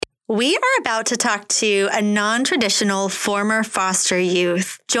We are about to talk to a non-traditional former foster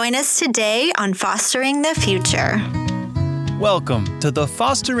youth. Join us today on Fostering the Future. Welcome to the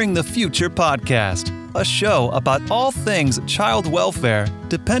Fostering the Future podcast, a show about all things child welfare,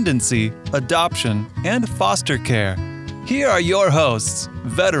 dependency, adoption, and foster care. Here are your hosts,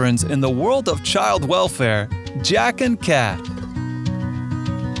 veterans in the world of child welfare, Jack and Kat.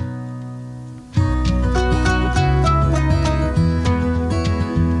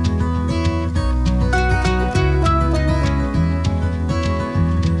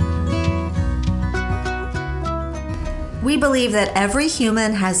 We believe that every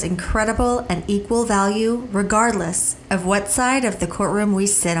human has incredible and equal value regardless of what side of the courtroom we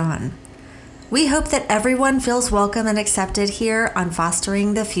sit on. We hope that everyone feels welcome and accepted here on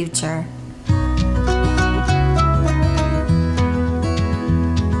Fostering the Future.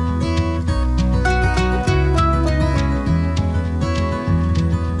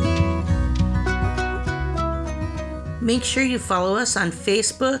 Make sure you follow us on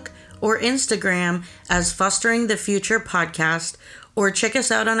Facebook or Instagram as Fostering the Future Podcast, or check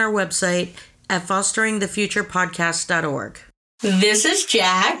us out on our website at fosteringthefuturepodcast.org. This is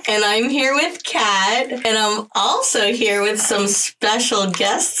Jack, and I'm here with Kat, and I'm also here with some special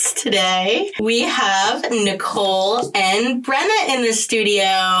guests today. We have Nicole and Brenna in the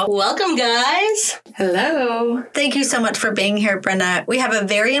studio. Welcome, guys. Hello. Thank you so much for being here, Brenna. We have a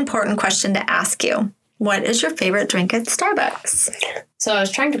very important question to ask you. What is your favorite drink at Starbucks? So I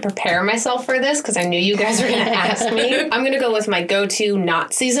was trying to prepare myself for this because I knew you guys were going to ask me. I'm going to go with my go-to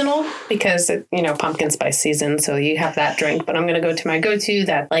not seasonal because, pumpkin spice season, so you have that drink. But I'm going to go to my go-to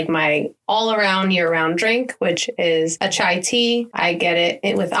that like my all-around year-round drink, which is a chai tea. I get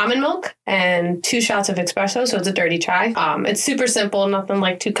it with almond milk and 2 shots of espresso, so it's a dirty chai. It's super simple, nothing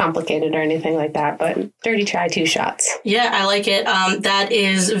like too complicated or anything like that, but dirty chai, 2 shots. Yeah, I like it. That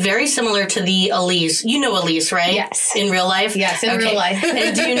is very similar to the Elise. You know Elise, right? Yes. In real life? Yes, in real life.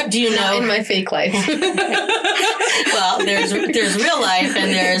 And do you know? In my fake life. Well, there's real life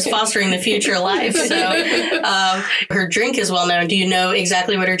and there's Fostering the Future life. So her drink is well known. Do you know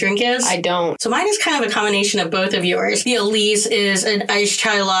exactly what her drink is? I don't. So mine is kind of a combination of both of yours. The Elise is an iced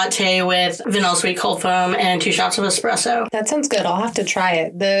chai latte with vanilla sweet cold foam and 2 shots of espresso. That sounds good. I'll have to try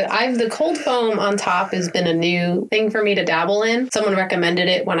it. The cold foam on top has been a new thing for me to dabble in. Someone recommended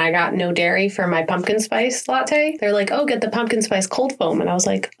it when I got no dairy for my pumpkin spice latte. They're like, oh, get the pumpkin spice cold foam. And I was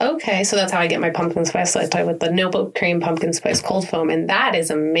like, okay. So that's how I get my pumpkin spice latte with the no cream pumpkin spice cold foam. And that is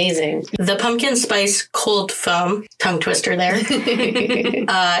amazing. The pumpkin spice cold foam, tongue twister there,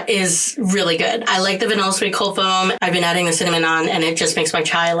 is really good. I like the vanilla sweet cold foam. I've been adding the cinnamon on and it just makes my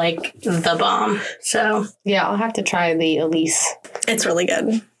chai like the bomb. So yeah, I'll have to try the Elise. It's really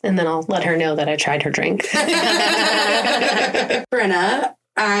good. And then I'll let her know that I tried her drink. Brenna,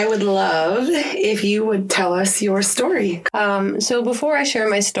 I would love if you would tell us your story. So before I share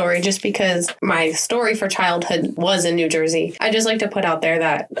my story, just because my story for childhood was in New Jersey, I just like to put out there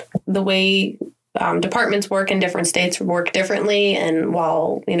that the way departments work in different states work differently. And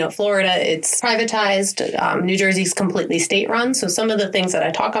while, Florida, it's privatized, New Jersey's completely state run. So some of the things that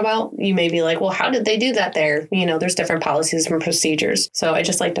I talk about, you may be like, well, how did they do that there? There's different policies and procedures. So I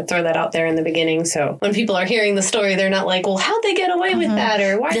just like to throw that out there in the beginning. So when people are hearing the story, they're not like, well, how'd they get away with that?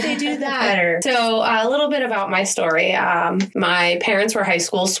 Or why'd they do that? So a little bit about my story. My parents were high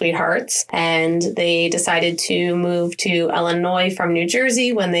school sweethearts and they decided to move to Illinois from New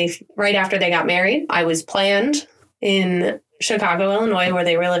Jersey right after they got married. I was planned in Chicago, Illinois, where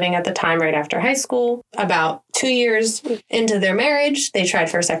they were living at the time right after high school. About 2 years into their marriage, they tried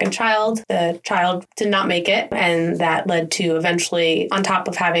for a second child. The child did not make it, and that led to eventually, on top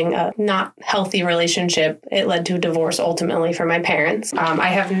of having a not healthy relationship, it led to a divorce ultimately for my parents. I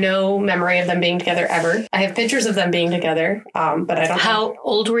have no memory of them being together ever. I have pictures of them being together, but I don't How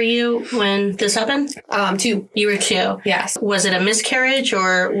old were you when this happened? 2. You were 2. Yes. Was it a miscarriage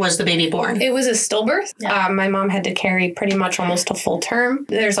or was the baby born? It was a stillbirth. Yeah. My mom had to carry pretty much almost a full term.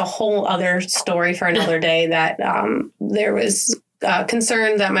 There's a whole other story for another day that there was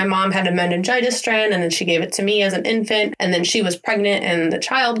concerned that my mom had a meningitis strand and then she gave it to me as an infant and then she was pregnant and the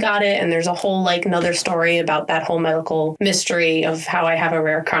child got it. And there's a whole another story about that whole medical mystery of how I have a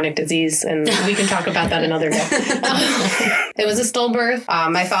rare chronic disease. And we can talk about that another day. It was a stillbirth.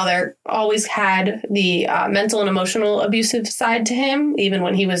 My father always had the mental and emotional abusive side to him, even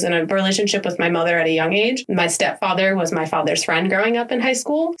when he was in a relationship with my mother at a young age. My stepfather was my father's friend growing up in high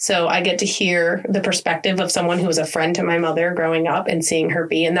school. So I get to hear the perspective of someone who was a friend to my mother growing up and seeing her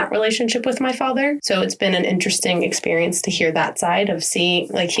be in that relationship with my father. So it's been an interesting experience to hear that side of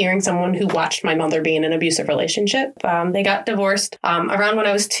hearing someone who watched my mother be in an abusive relationship. They got divorced around when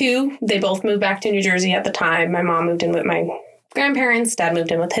I was 2. They both moved back to New Jersey at the time. My mom moved in with my grandparents, dad moved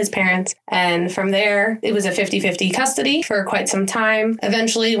in with his parents. And from there, it was a 50-50 custody for quite some time.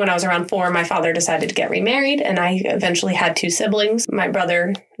 Eventually, when I was around 4, my father decided to get remarried, and I eventually had 2 siblings. My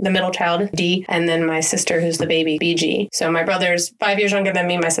brother, the middle child, D, and then my sister, who's the baby, BG. So my brother's 5 years younger than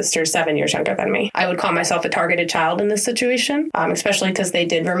me. My sister's 7 years younger than me. I would call myself a targeted child in this situation, especially because they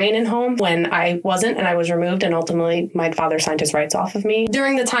did remain in home when I wasn't, and I was removed, and ultimately my father signed his rights off of me.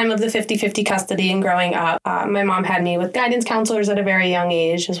 During the time of the 50-50 custody and growing up, my mom had me with guidance counselors at a very young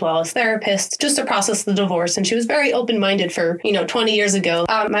age, as well as therapists, just to process the divorce. And she was very open-minded for, 20 years ago.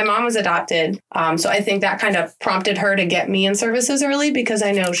 My mom was adopted. So I think that kind of prompted her to get me in services early, because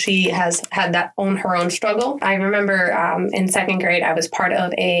I know she has had her own struggle. I remember in 2nd grade, I was part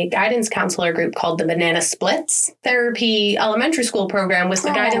of a guidance counselor group called the Banana Splits therapy elementary school program with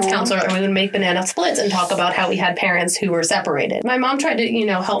the guidance counselor. And we would make banana splits and talk about how we had parents who were separated. My mom tried to,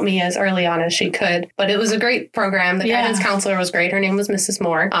 help me as early on as she could, but it was a great program. The guidance counselor was great. Her name was Mrs.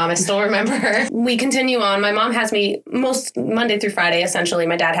 Moore. I still remember her. We continue on. My mom has me most Monday through Friday, essentially.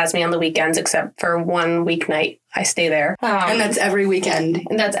 My dad has me on the weekends, except for one weeknight. I stay there. And that's every weekend.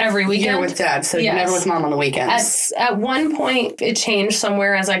 And that's every weekend. You're with dad, so you're never with mom on the weekends. At one point, it changed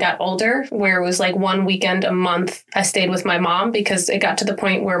somewhere as I got older, where it was like one weekend a month I stayed with my mom, because it got to the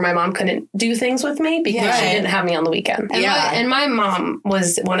point where my mom couldn't do things with me because she didn't have me on the weekend. And my mom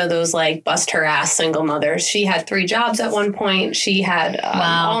was one of those bust her ass single mothers. She had 3 jobs at one point. She had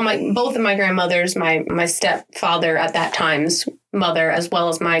both of my grandmothers, my stepfather at that time's mother, as well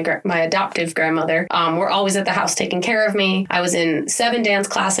as my adoptive grandmother, were always at the house taking care of me. I was in 7 dance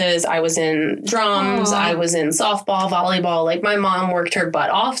classes. I was in drums. I was in softball, volleyball. My mom worked her butt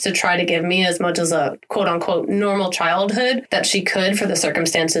off to try to give me as much as a quote unquote normal childhood that she could for the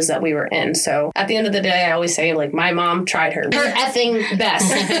circumstances that we were in. So at the end of the day, I always say my mom tried her effing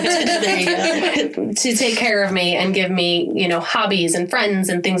best to take care of me and give me, hobbies and friends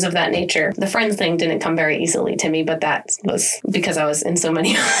and things of that nature. The friends thing didn't come very easily to me, but that was because I was in so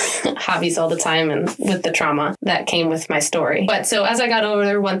many hobbies all the time and with the trauma that came with my story. But so as I got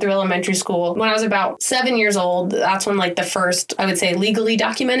older, went through elementary school, when I was about 7 years old, that's when the first, I would say, legally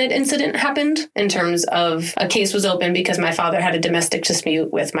documented incident happened, in terms of a case was open because my father had a domestic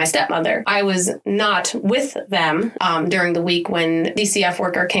dispute with my stepmother. I was not with them during the week when DCF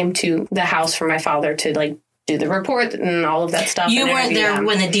worker came to the house for my father to do the report and all of that stuff. You weren't there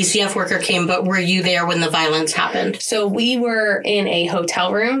when the DCF worker came, but were you there when the violence happened? So we were in a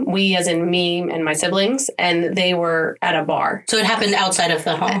hotel room, we as in me and my siblings, and they were at a bar. So it happened outside of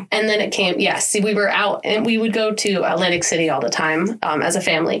the home. And then it came, we were out, and we would go to Atlantic City all the time as a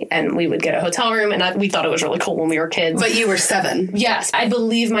family, and we would get a hotel room, and we thought it was really cool when we were kids. But you were 7. Yes. I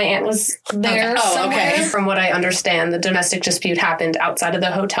believe my aunt was there somewhere. Okay. From what I understand, the domestic dispute happened outside of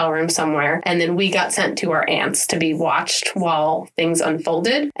the hotel room somewhere, and then we got sent to our aunts to be watched while things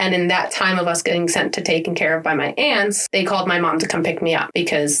unfolded. And in that time of us getting sent to taken care of by my aunts, they called my mom to come pick me up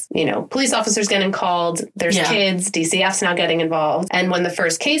because, police officers getting called, there's kids, DCF's now getting involved. And when the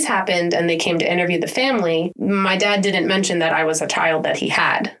first case happened and they came to interview the family, my dad didn't mention that I was a child that he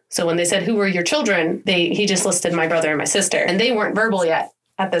had. So when they said, "Who were your children?" he just listed my brother and my sister, and they weren't verbal yet.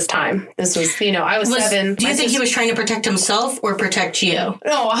 At this time, this was, I was 7. Do you think he was trying to protect himself or protect you?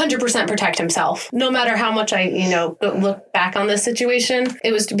 No, 100% protect himself. No matter how much I, look back on this situation,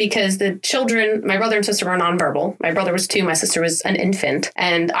 it was because the children, my brother and sister were nonverbal. My brother was 2, my sister was an infant,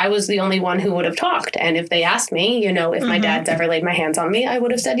 and I was the only one who would have talked. And if they asked me, if my dad's ever laid my hands on me, I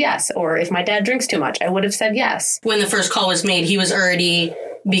would have said yes. Or if my dad drinks too much, I would have said yes. When the first call was made, he was already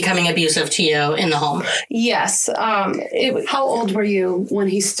becoming abusive to you in the home. Yes. How old were you when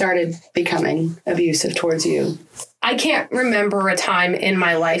he started becoming abusive towards you? I can't remember a time in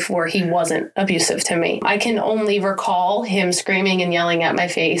my life where he wasn't abusive to me. I can only recall him screaming and yelling at my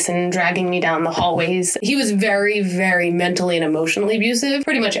face and dragging me down the hallways. He was very, very mentally and emotionally abusive.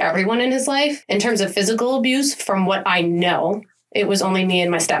 Pretty much everyone in his life. In terms of physical abuse, from what I know, it was only me and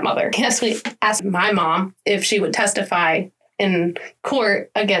my stepmother. Yes, we asked my mom if she would testify in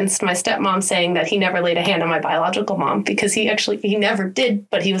court against my stepmom, saying that he never laid a hand on my biological mom because he never did,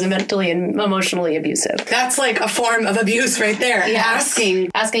 but he was mentally and emotionally abusive. That's a form of abuse right there. Yes.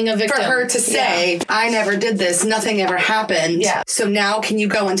 Asking a victim. For her to say, I never did this, nothing ever happened. Yeah. So now can you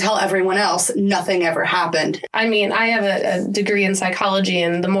go and tell everyone else nothing ever happened? I mean, I have a degree in psychology,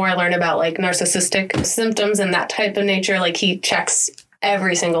 and the more I learn about narcissistic symptoms and that type of nature, he checks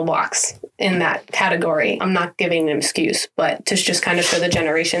every single box in that category. I'm not giving an excuse, but to just kind of show the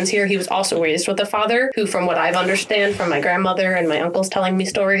generations here, he was also raised with a father who, from what I've understand from my grandmother and my uncles telling me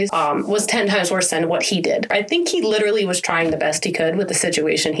stories, was 10 times worse than what he did. I think he literally was trying the best he could with the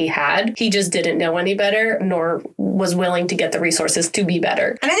situation he had. He just didn't know any better, nor was willing to get the resources to be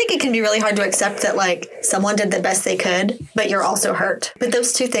better. And I think it can be really hard to accept that, like, someone did the best they could, but you're also hurt. But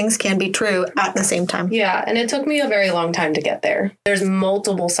those two things can be true at the same time. Yeah, and it took me a very long time to get there. There's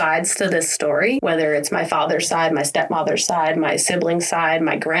multiple sides to this story, whether it's my father's side, my stepmother's side, my sibling's side,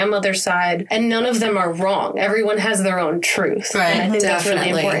 my grandmother's side, and none of them are wrong. Everyone has their own truth. Right. And I think that's really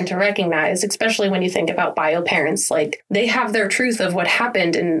Definitely. important to recognize, especially when you think about bio parents. Like, they have their truth of what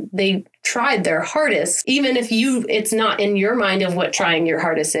happened, and they tried their hardest, even if it's not in your mind of what trying your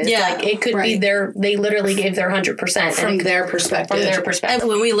hardest is. Yeah, like, it could be they literally gave their 100% From their perspective. from their perspective. And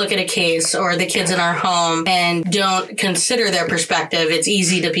when we look at a case or the kids in our home and don't consider their perspective, it's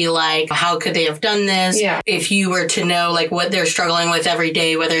easy to be like, how could they have done this? Yeah. If you were to know like what they're struggling with every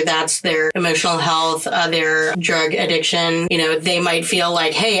day, whether that's their emotional health, their drug addiction, they might feel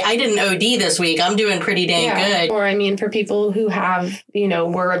like, hey, I didn't OD this week. I'm doing pretty dang good. Or I mean, for people who have,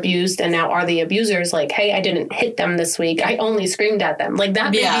 were abused and now are the abusers, like, hey, I didn't hit them this week. I only screamed at them. Like,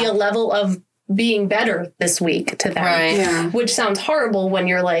 that may be a level of being better this week to them. Right. Yeah. Which sounds horrible when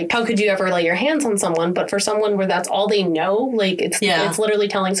you're like, how could you ever lay your hands on someone? But for someone where that's all they know, like, it's literally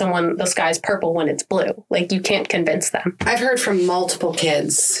telling someone the sky's purple when it's blue. Like, you can't convince them. I've heard from multiple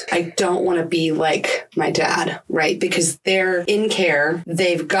kids, I don't want to be like my dad, right? Because they're in care,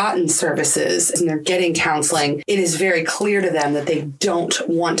 they've gotten services, and they're getting counseling. It is very clear to them that they don't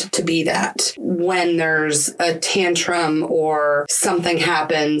want to be that. When there's a tantrum or something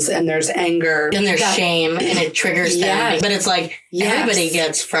happens and there's anger. And there's shame and it triggers them. Yes. But it's like everybody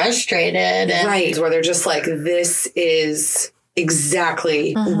gets frustrated. And Right. Where they're just like, this is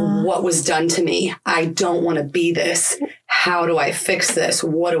exactly what was done to me. I don't want to be this. How do I fix this?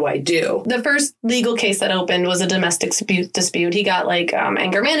 What do I do? The first legal case that opened was a domestic dispute. He got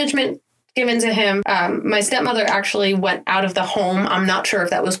anger management given to him. My stepmother actually went out of the home. I'm not sure if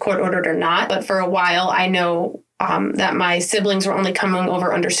that was court ordered or not, but for a while I know that my siblings were only coming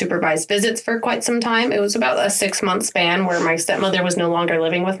over under supervised visits for quite some time. It was about a 6-month span where my stepmother was no longer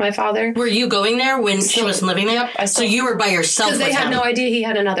living with my father. Were you going there when she wasn't living there? Yep. So you were by yourself Because with they had him. no idea he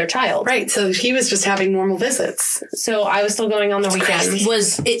had another child. Right. So he was just having normal visits. So I was still going on the weekends.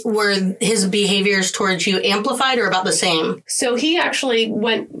 Were his behaviors towards you amplified or about the same? So he actually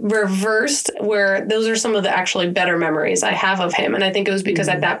went reversed, where those are some of the actually better memories I have of him. And I think it was because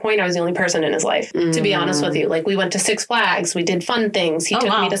at that point I was the only person in his life, to be honest with you. Like, we went to Six Flags, we did fun things. He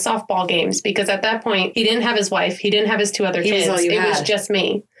took me to softball games, because at that point he didn't have his wife, he didn't have his 2 other kids. It was just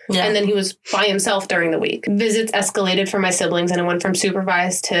me. Yeah. And then he was by himself during the week. Visits escalated for my siblings, and it went from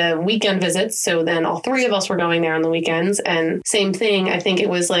supervised to weekend visits. So then all 3 of us were going there on the weekends. And same thing, I think it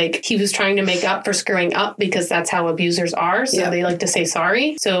was like he was trying to make up for screwing up, because that's how abusers are. So they like to say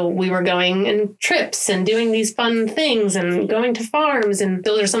sorry. So we were going on trips and doing these fun things and going to farms. And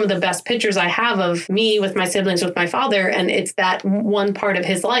those are some of the best pictures I have of me with my siblings, with my father. And it's that one part of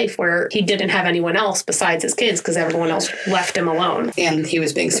his life where he didn't have anyone else besides his kids, because everyone else left him alone. And he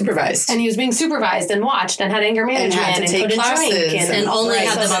was being supervised. And he was being supervised and watched and had anger management had to take couldn't classes drink And only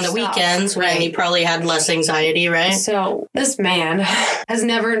had them on the stuff. weekends when he probably had less anxiety, right? So this man has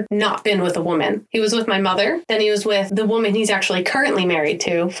never not been with a woman. He was with my mother. Then he was with the woman he's actually currently married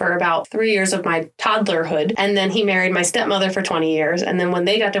to for about 3 years of my toddlerhood. And then he married my stepmother for 20 years. And then when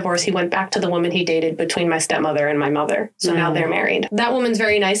they got divorced, he went back to the woman he dated between my stepmother and my mother. So now they're married. That woman's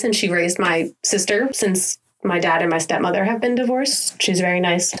very nice, and she raised my sister since my dad and my stepmother have been divorced. She's very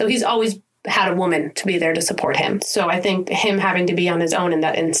nice. So he's always had a woman to be there to support him. So I think him having to be on his own in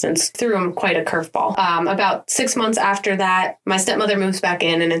that instance threw him quite a curveball. About 6 months after that, my stepmother moves back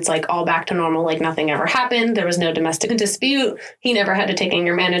in, and it's like all back to normal, like nothing ever happened. There was no domestic dispute. He never had to take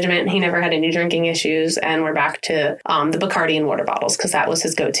anger management. He never had any drinking issues. And we're back to the Bacardi and water bottles, because that was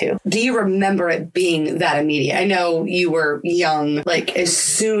his go-to. Do you remember it being that immediate? I know you were young. Like, as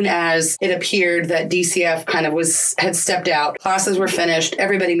soon as it appeared that DCF kind of had stepped out, classes were finished,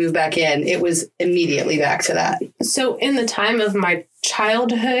 everybody moved back in, it was immediately back to that. So in the time of my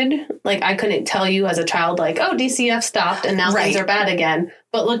childhood, like, I couldn't tell you as a child, like, oh, DCF stopped and now things are bad again.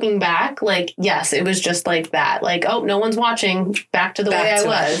 But looking back, like, yes, it was just like that. Like, oh, no one's watching. Back to the way I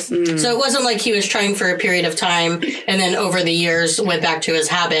was. So it wasn't like he was trying for a period of time and then over the years went back to his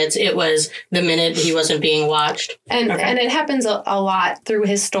habits. It was the minute he wasn't being watched. And it happens a lot through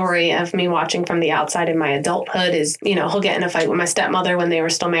his story of me watching from the outside in my adulthood is, he'll get in a fight with my stepmother when they were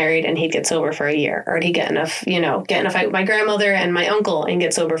still married and he'd get sober for a year. Or he'd get in a fight with my grandmother and my uncle and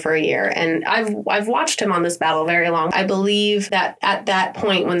get sober for a year. And I've watched him on this battle very long. I believe that at that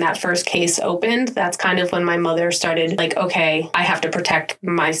point, when that first case opened, that's kind of when my mother started like, okay, I have to protect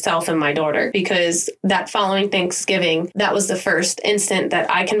myself and my daughter, because that following Thanksgiving, that was the first instant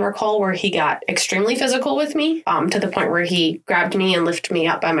that I can recall where he got extremely physical with me, to the point where he grabbed me and lifted me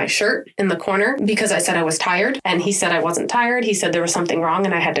up by my shirt in the corner because I said I was tired. And he said I wasn't tired. He said there was something wrong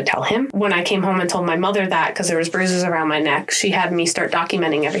and I had to tell him. When I came home and told my mother that, because there was bruises around my neck, she had me start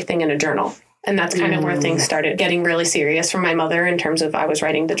documenting everything in a journal. And that's kind of where things started getting really serious for my mother in terms of I was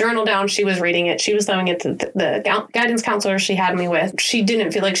writing the journal down. She was reading it. She was throwing it to the guidance counselor she had me with. She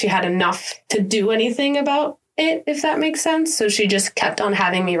didn't feel like she had enough to do anything about it, if that makes sense. So she just kept on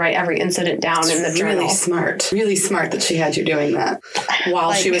having me write every incident down in the journal. Really smart that she had you doing that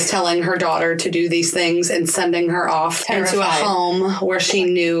while she was telling her daughter to do these things and sending her off into a home where she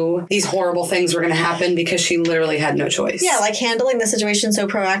knew these horrible things were going to happen because she literally had no choice. Yeah, like handling the situation so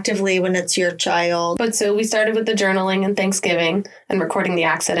proactively when it's your child. But so we started with the journaling and Thanksgiving and recording the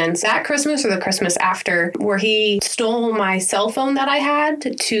accidents. That Christmas or the Christmas after, where he stole my cell phone that I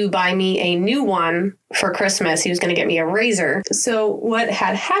had to buy me a new one for Christmas. He was going to get me a razor. So what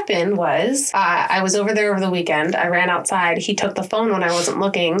had happened was I was over there over the weekend. I ran outside. He took the phone when I wasn't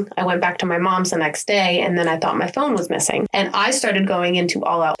looking. I went back to my mom's the next day, and then I thought my phone was missing. And I started going into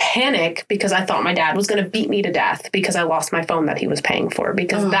all out panic because I thought my dad was going to beat me to death because I lost my phone that he was paying for,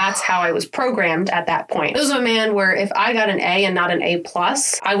 because that's how I was programmed at that point. It was a man where if I got an A and not an A+,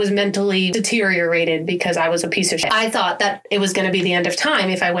 I was mentally deteriorated because I was a piece of shit. I thought that it was going to be the end of time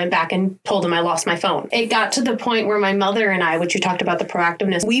if I went back and told him I lost my phone. It got to the point where my mother and I, which you talked about the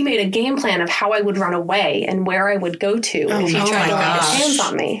proactiveness, we made a game plan of how I would run away and where I would go to if he tried to lay his hands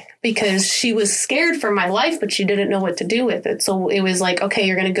on me, because she was scared for my life, but she didn't know what to do with it. So it was like, okay,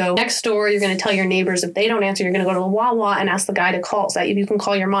 you're going to go next door. You're going to tell your neighbors. If they don't answer, you're going to go to the Wawa and ask the guy to call so that you can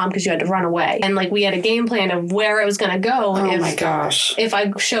call your mom because you had to run away. And like we had a game plan of where I was going to go. If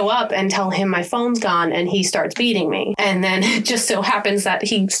I show up and tell him my phone's gone and he starts beating me. And then it just so happens that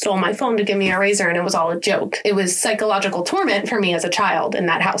he stole my phone to give me a razor, and it was all a joke. It was psychological torment for me as a child in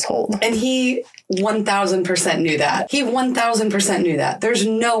that household. And he 1000% knew that. He 1000% knew that. There's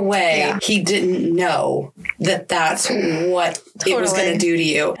no way he didn't know that that's what it was going to do to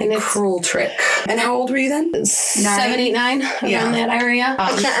you. And a cruel trick. And how old were you then? 7, 8, 9, around that area.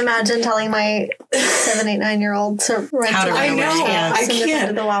 I can't imagine telling my 7, 8, 9-year-old to rent How to I know. I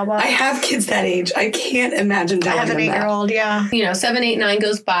can't. I have kids that age. I can't imagine telling them that. I have an 8-year-old, yeah. You know, 7, 8, 9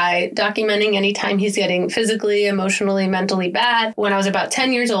 goes by documenting anytime he's getting physically, emotionally, mentally bad. When I was about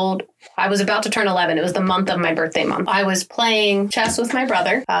 10 years old, I was about to turn 11. It was the month of my birthday month. I was playing chess with my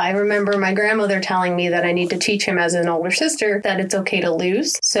brother. I remember my grandmother telling me that I need to teach him as an older sister that it's okay to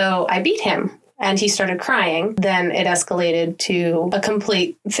lose. So I beat him. And he started crying. Then it escalated to a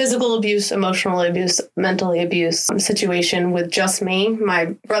complete physical abuse, emotional abuse, mentally abuse situation with just me.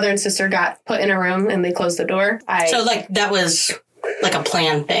 My brother and sister got put in a room and they closed the door. So like that was like a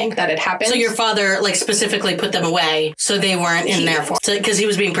planned thing that had happened. So your father like specifically put them away so they weren't in there because he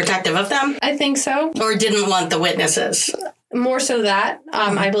was being protective of them? I think so. Or didn't want the witnesses? More so that,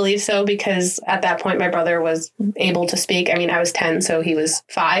 I believe so, because at that point my brother was able to speak. I mean, I was 10, so he was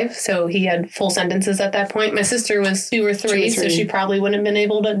 5, so he had full sentences at that point. My sister was 2 or 3, so she probably wouldn't have been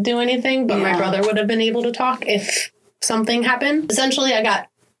able to do anything, but my brother would have been able to talk if something happened. Essentially, I got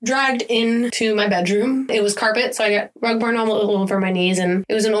dragged into my bedroom. It was carpet, so I got rug burn all over my knees, and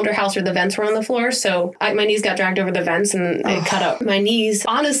it was an older house where the vents were on the floor, so my knees got dragged over the vents, and it cut up my knees.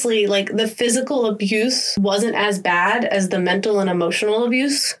 Honestly, like, the physical abuse wasn't as bad as the mental and emotional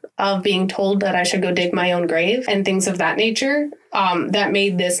abuse of being told that I should go dig my own grave and things of that nature. That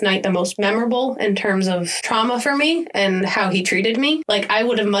made this night the most memorable in terms of trauma for me and how he treated me. Like, I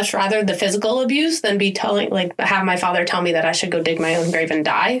would have much rather the physical abuse than be have my father tell me that I should go dig my own grave and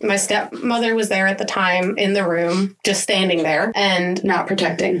die. My stepmother was there at the time in the room, just standing there and not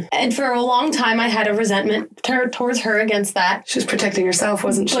protecting. And for a long time, I had a resentment towards her against that. She was protecting herself,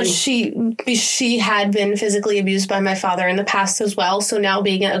 wasn't she? But she had been physically abused by my father in the past as well. So now,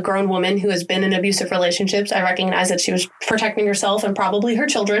 being a grown woman who has been in abusive relationships, I recognize that she was protecting herself and probably her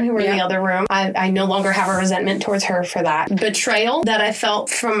children who were in the other room. I no longer have a resentment towards her for that betrayal that I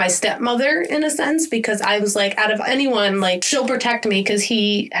felt from my stepmother, in a sense, because I was like, out of anyone, like, she'll protect me because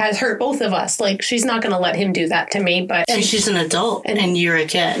he has hurt both of us. Like, she's not going to let him do that to me. But she's an adult and you're a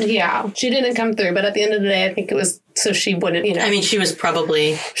kid. Yeah, she didn't come through. But at the end of the day, I think it was So she wouldn't, you know. I mean, she was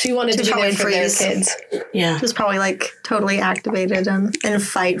probably... She wanted to be there for their kids. Yeah. She was probably like totally activated and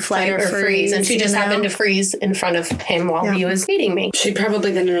fight, flight, or freeze. And she just happened to freeze in front of him while he was feeding me. She'd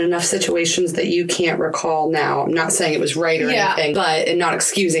probably been in enough situations that you can't recall now. I'm not saying it was right or anything, and not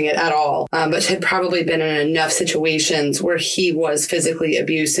excusing it at all. But she had probably been in enough situations where he was physically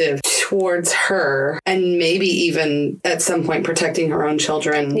abusive towards her and maybe even at some point protecting her own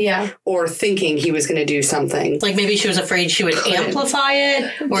children. Yeah. Or thinking he was going to do something. Like maybe she was afraid she would amplify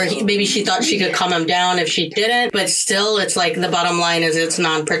it, or maybe she thought she could calm him down if she didn't. But still, it's like the bottom line is it's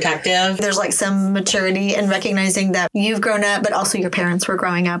non-protective. There's like some maturity in recognizing that you've grown up, but also your parents were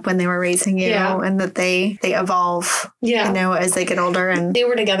growing up when they were raising you, and that they evolve, you know, as they get older. And they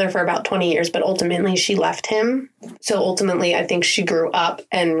were together for about 20 years, but ultimately she left him. So ultimately, I think she grew up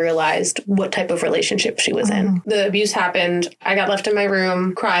and realized what type of relationship she was in. The abuse happened. I got left in my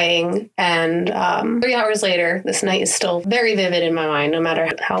room crying. And 3 hours later, this night is still very vivid in my mind, no matter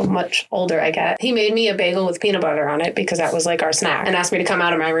how much older I get. He made me a bagel with peanut butter on it because that was like our snack, and asked me to come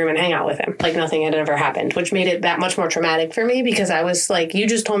out of my room and hang out with him like nothing had ever happened, which made it that much more traumatic for me because I was like, you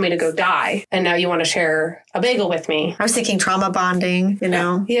just told me to go die and now you want to share a bagel with me. I was thinking trauma bonding, you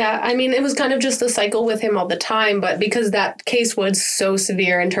know? Yeah. I mean, it was kind of just a cycle with him all the time, but because that case was so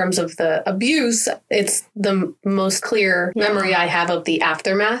severe in terms of the abuse, it's the most clear memory I have of the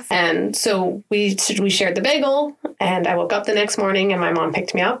aftermath. And so we shared the bagel, and I woke up the next morning and my mom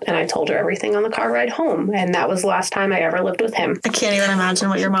picked me up and I told her everything on the car ride home. And that was the last time I ever lived with him. I can't even imagine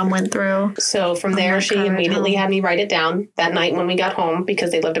what your mom went through. So from there, she immediately had me write it down that night when we got home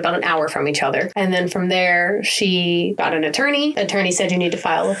because they lived about an hour from each other. And then from there, she got an attorney. The attorney said you need to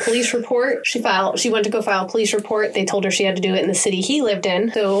file a police report. She went to go file a police report. They told her she had to do it in the city he lived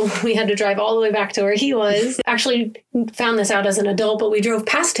in. So we had to drive all the way back to where he was. Actually found this out as an adult, but we drove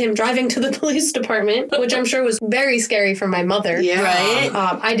past him driving to the police department, which I'm sure was very scary for my mother. Yeah. Right?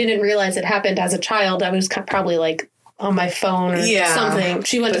 I didn't realize it happened as a child. I was probably like on my phone or something.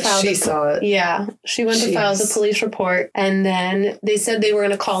 She went to file saw it. Yeah. She went to file the police report, and then they said they were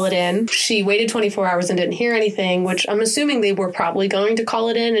going to call it in. She waited 24 hours and didn't hear anything, which I'm assuming they were probably going to call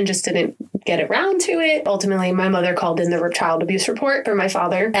it in and just didn't get around to it. Ultimately, my mother called in the child abuse report for my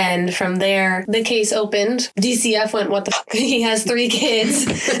father. And from there, the case opened. DCF went, what the fuck? He has 3 kids.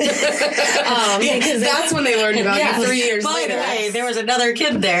 Because that's when they learned about you 3 years By later. the way, there was another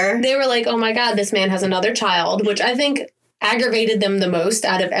kid there. They were like, oh my God, this man has another child, which I think aggravated them the most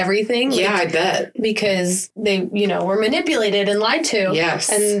out of everything. Yeah, I bet. Because they, were manipulated and lied to.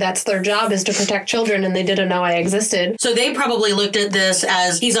 Yes. And that's their job, is to protect children, and they didn't know I existed. So they probably looked at this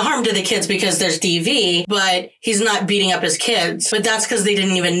as he's a harm to the kids because there's DV, but he's not beating up his kids. But that's because they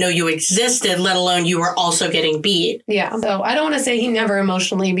didn't even know you existed, let alone you were also getting beat. Yeah. So I don't want to say he never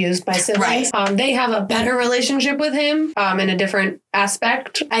emotionally abused my siblings. Right. They have a better relationship with him in a different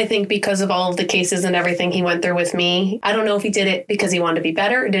aspect. I think because of all of the cases and everything he went through with me. I don't know if he did it because he wanted to be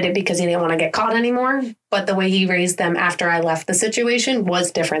better, or did it because he didn't want to get caught anymore. But the way he raised them after I left the situation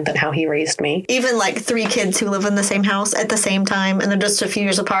was different than how he raised me. Even like 3 kids who live in the same house at the same time and they're just a few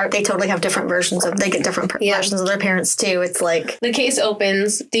years apart, they totally have different versions of, they get different versions of their parents too. It's like... The case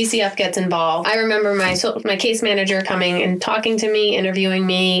opens, DCF gets involved. I remember my case manager coming and talking to me, interviewing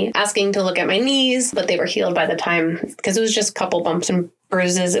me, asking to look at my knees, but they were healed by the time, because it was just a couple bumps and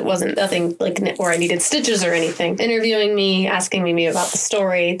bruises. It wasn't nothing like where I needed stitches or anything. Interviewing me, asking me about the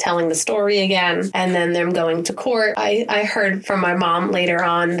story, telling the story again, and then them going to court. I heard from my mom later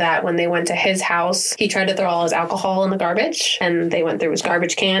on that when they went to his house, he tried to throw all his alcohol in the garbage, and they went through his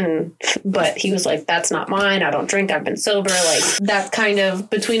garbage can, but he was like, that's not mine. I don't drink. I've been sober. Like that kind of,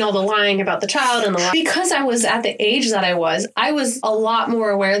 between all the lying about the child and because I was at the age that I was a lot more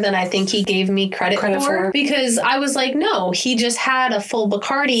aware than I think he gave me credit for, because I was like, no, he just had a full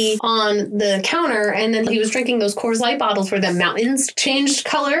Bacardi on the counter, and then he was drinking those Coors Light bottles where the mountains changed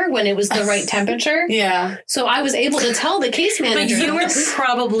color when it was the right temperature. Yeah. So I was able to tell the case manager. But you were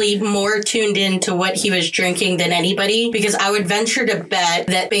probably more tuned into what he was drinking than anybody, because I would venture to bet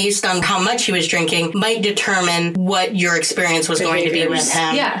that based on how much he was drinking might determine what your experience was going to be with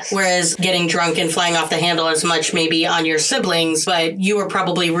him. Yes. Whereas getting drunk and flying off the handle as much maybe on your siblings, but you were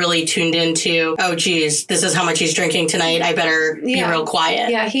probably really tuned into, oh geez, this is how much he's drinking tonight. I better be real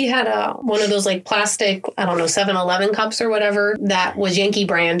quiet. Yeah, he had one of those like plastic, 7-Eleven cups or whatever that was Yankee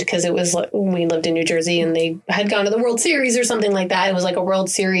brand, because it was, we lived in New Jersey and they had gone to the World Series or something like that. It was like a World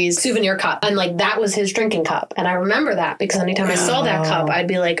Series souvenir cup, and like that was his drinking cup. And I remember that because anytime I saw that cup, I'd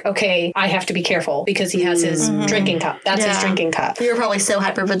be like, okay, I have to be careful because he has his drinking cup. That's his drinking cup. You were probably so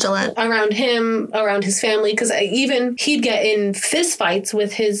hypervigilant around him, around his family, because he'd get in fist fights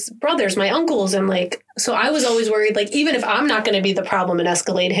with his brothers, my uncles, and like So I was always worried, like, even if I'm not going to be the problem and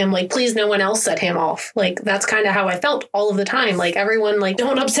escalate him, like, please no one else set him off. Like, that's kind of how I felt all of the time. Like, everyone, like,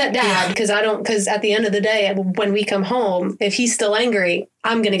 don't upset dad because at the end of the day, when we come home, if he's still angry,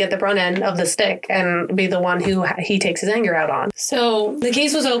 I'm going to get the brunt end of the stick and be the one who he takes his anger out on. So the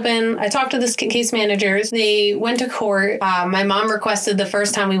case was open. I talked to the case managers. They went to court. My mom requested the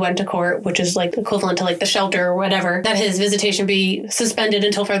first time we went to court, which is like equivalent to like the shelter or whatever, that his visitation be suspended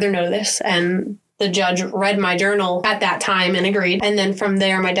until further notice. And the judge read my journal at that time and agreed. And then from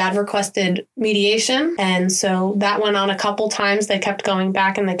there, my dad requested mediation. And so that went on a couple times. They kept going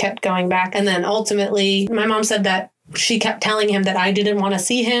back and they kept going back. And then ultimately, my mom said that she kept telling him that I didn't want to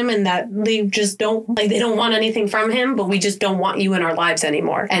see him and that they just don't, like, they don't want anything from him, but we just don't want you in our lives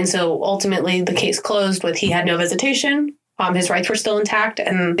anymore. And so ultimately the case closed with he had no visitation. His rights were still intact,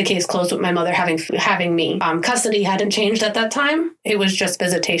 and the case closed with my mother having me. Custody hadn't changed at that time. It was just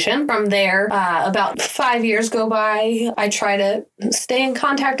visitation. From there, about 5 years go by. I try to stay in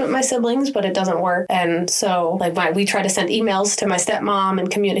contact with my siblings, but it doesn't work. And so, like, we try to send emails to my stepmom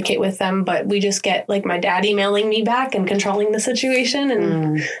and communicate with them, but we just get, like, my dad emailing me back and controlling the situation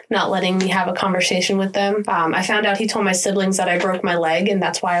and not letting me have a conversation with them. I found out he told my siblings that I broke my leg, and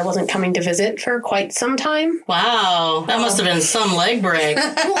that's why I wasn't coming to visit for quite some time. Wow. That must have been some leg break.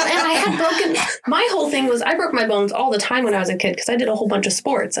 Well, and I had broken, my whole thing was I broke my bones all the time when I was a kid because I did a whole bunch of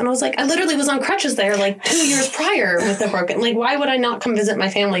sports. And I was like, I literally was on crutches there like 2 years prior with the broken, like, why would I not come visit my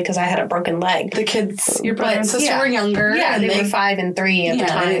family because I had a broken leg? The kids, your brother and sister were younger. Yeah, they were 5 and 3 at the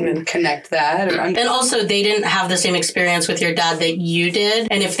time. And connect that. And also, they didn't have the same experience with your dad that you did.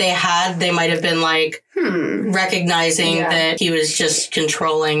 And if they had, they might have been like, recognizing that he was just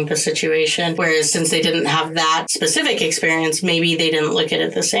controlling the situation. Whereas since they didn't have that specific experience, maybe they didn't look at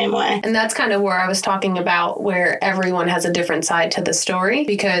it the same way. And that's kind of where I was talking about where everyone has a different side to the story,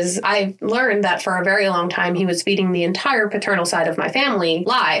 because I learned that for a very long time, he was feeding the entire paternal side of my family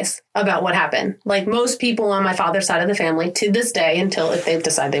lies about what happened. Like most people on my father's side of the family to this day, until if they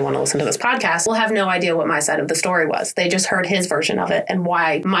decide they want to listen to this podcast, will have no idea what my side of the story was. They just heard his version of it and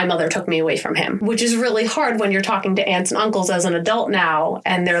why my mother took me away from him, which is really hard when you're talking to aunts and uncles as an adult now,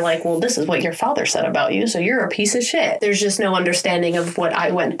 and they're like, well, this is what your father said about you, so you're a piece of shit. There's just no understanding of what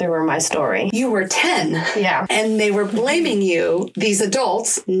I went through or my story. You were 10. Yeah. And they were blaming you, these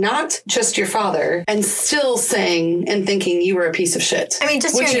adults, not just your father, and still saying and thinking you were a piece of shit. I mean,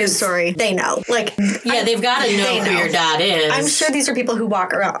 just hearing your story, they know. Like, yeah, they've got to know who your dad is. I'm sure these are people who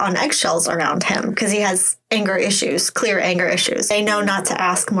walk around on eggshells around him because he has anger issues, clear anger issues. They know not to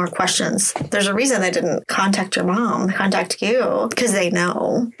ask more questions. There's a reason they didn't contact your mom, contact you, because they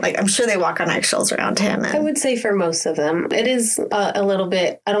know. Like, I'm sure they walk on eggshells around him. I would say for most of them, it is a little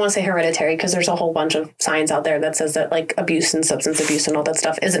bit, I don't want to say hereditary, because there's a whole bunch of science out there that says that, like, abuse and substance abuse and all that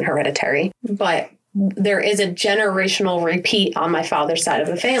stuff isn't hereditary. But there is a generational repeat on my father's side of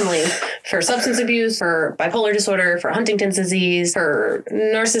the family for substance abuse, for bipolar disorder, for Huntington's disease, for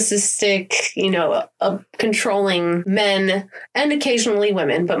narcissistic, controlling men and occasionally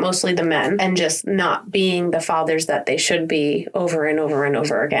women, but mostly the men, and just not being the fathers that they should be over and over and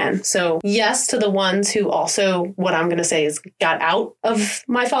over again. So yes, to the ones who also, what I'm going to say is got out of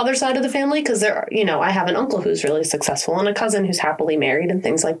my father's side of the family, because there are, I have an uncle who's really successful and a cousin who's happily married and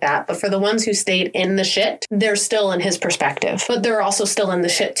things like that. But for the ones who stayed in the shit, they're still in his perspective, but they're also still in the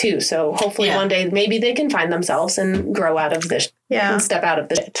shit too. So hopefully one day maybe they can find themselves and grow out of this and step out of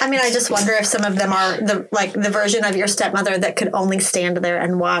the shit. I mean, I just wonder if some of them are the version of your stepmother that could only stand there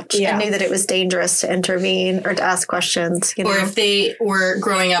and watch and knew that it was dangerous to intervene or to ask questions. Or if they were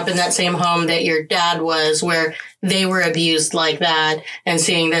growing up in that same home that your dad was, where they were abused like that, and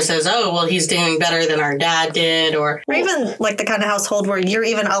seeing this as, oh, well, he's doing better than our dad did, or even like the kind of household where you're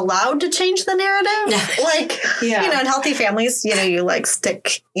even allowed to change the narrative. In healthy families, you like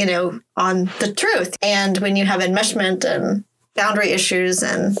stick, on the truth. And when you have enmeshment and boundary issues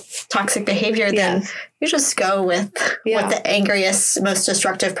and toxic behavior, then you just go with what the angriest, most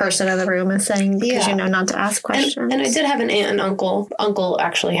destructive person in the room is saying, because you know not to ask questions. And I did have an aunt and uncle. Uncle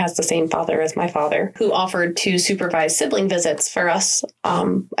actually has the same father as my father, who offered to supervise sibling visits for us.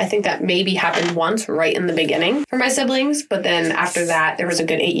 I think that maybe happened once right in the beginning for my siblings. But then after that, there was a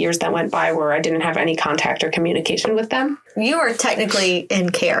good 8 years that went by where I didn't have any contact or communication with them. You were technically in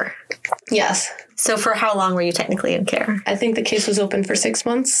care. Yes. So for how long were you technically in care? I think the case was open for 6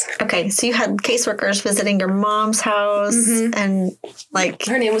 months. Okay, so you had caseworkers visiting your mom's house, and like...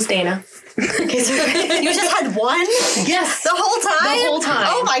 Her name was Dana. Okay, so you just had one? Yes. The whole time? The whole time.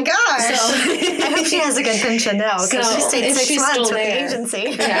 Oh my gosh. So, I hope she has a good pension now because she stayed 6 months with the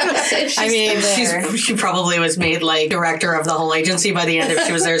agency. Yeah. She probably was made like director of the whole agency by the end if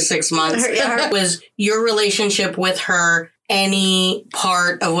she was there 6 months. Was your relationship with her any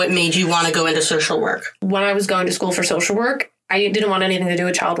part of what made you want to go into social work? When I was going to school for social work, I didn't want anything to do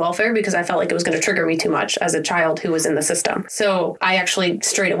with child welfare because I felt like it was going to trigger me too much as a child who was in the system. So I actually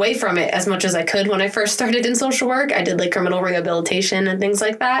strayed away from it as much as I could when I first started in social work. I did like criminal rehabilitation and things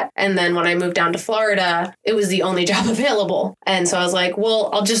like that. And then when I moved down to Florida, it was the only job available. And so I was like, well,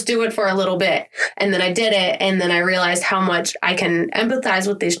 I'll just do it for a little bit. And then I did it. And then I realized how much I can empathize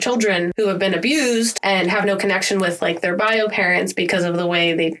with these children who have been abused and have no connection with like their bio parents because of the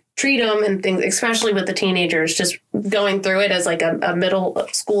way they treat them and things, especially with the teenagers, just going through it as like a middle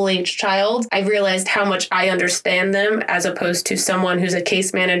school age child. I realized how much I understand them as opposed to someone who's a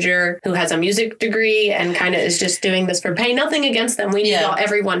case manager who has a music degree and kind of is just doing this for pay. Nothing against them. We need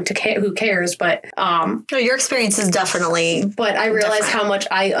everyone to care who cares. But your experience is definitely. But I realized how much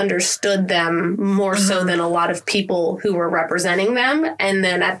I understood them more so than a lot of people who were representing them. And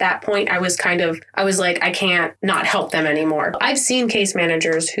then at that point, I was like, I can't not help them anymore. I've seen case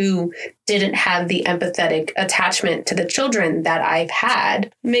managers who didn't have the empathetic attachment to the children that I've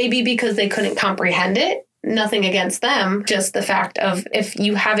had, maybe because they couldn't comprehend it. Nothing against them, just the fact of if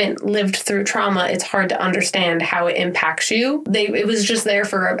you haven't lived through trauma, it's hard to understand how it impacts you. It was just there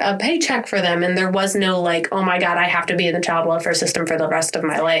for a paycheck for them. And there was no like, oh my God, I have to be in the child welfare system for the rest of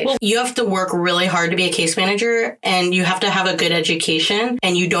my life. Well, you have to work really hard to be a case manager and you have to have a good education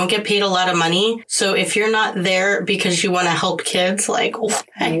and you don't get paid a lot of money. So if you're not there because you want to help kids, like,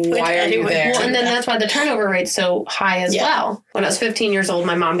 why are you there? Well, and then that's why the turnover rate's so high as well. When I was 15 years old,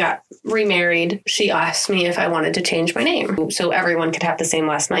 my mom got remarried. She asked me if I wanted to change my name so everyone could have the same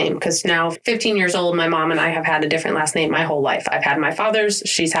last name. Because now 15 years old, my mom and I have had a different last name my whole life. I've had my father's.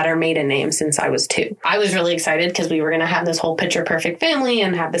 She's had her maiden name since I was 2. I was really excited because we were going to have this whole picture perfect family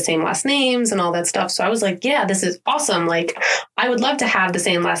and have the same last names and all that stuff. So I was like, yeah, this is awesome. Like, I would love to have the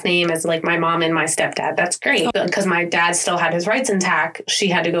same last name as like my mom and my stepdad. That's great. But because my dad still had his rights intact, she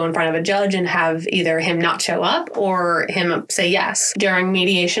had to go in front of a judge and have either him not show up or him say yes. During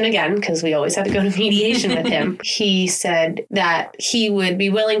mediation again, because we always had to go to mediation with him, he said that he would be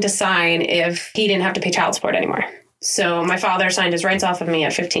willing to sign if he didn't have to pay child support anymore. So my father signed his rights off of me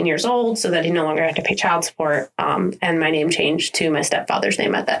at 15 years old so that he no longer had to pay child support. And my name changed to my stepfather's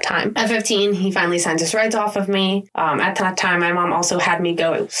name at that time. At 15, he finally signed his rights off of me. At that time, my mom also had me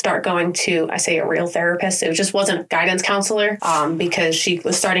start going to, I say a real therapist. It just wasn't a guidance counselor because she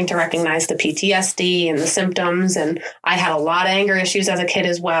was starting to recognize the PTSD and the symptoms. And I had a lot of anger issues as a kid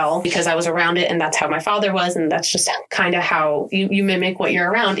as well because I was around it and that's how my father was. And that's just kind of how you mimic what you're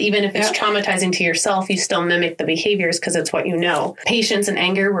around. Even if it's traumatizing to yourself, you still mimic the behaviors because it's what you know. Patience and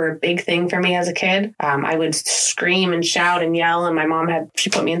anger were a big thing for me as a kid. I would scream and shout and yell, and my mom she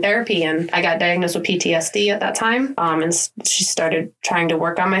put me in therapy, and I got diagnosed with PTSD at that time. And she started trying to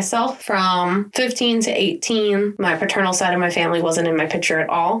work on myself. From 15 to 18, my paternal side of my family wasn't in my picture at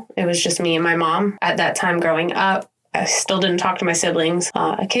all. It was just me and my mom. At that time growing up, I still didn't talk to my siblings.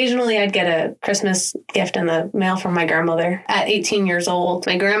 Occasionally, I'd get a Christmas gift in the mail from my grandmother. At 18 years old,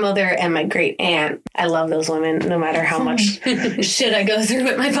 my grandmother and my great aunt, I love those women, no matter how much shit I go through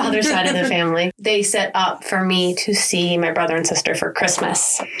with my father's side of the family. They set up for me to see my brother and sister for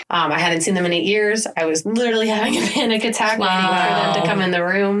Christmas. I hadn't seen them in 8 years. I was literally having a panic attack waiting for them to come in the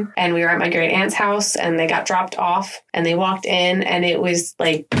room. And we were at my great aunt's house, and they got dropped off, and they walked in, and it was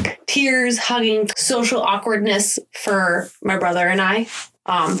like tears, hugging, social awkwardness for my brother and I,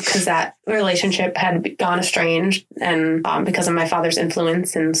 because that relationship had gone estranged and because of my father's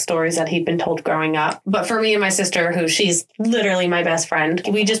influence and stories that he'd been told growing up. But for me and my sister, who she's literally my best friend,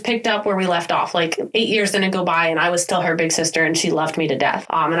 we just picked up where we left off. Like 8 years didn't go by and I was still her big sister and she loved me to death.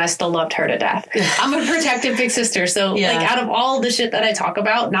 And I still loved her to death. I'm a protective big sister. So like out of all the shit that I talk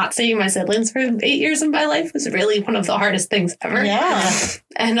about, not seeing my siblings for 8 years in my life was really one of the hardest things ever. Yeah.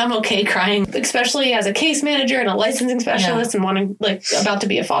 And I'm okay crying, especially as a case manager and a licensing specialist and wanting about to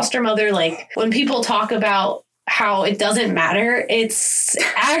be a foster mother. Like when people talk about how it doesn't matter, it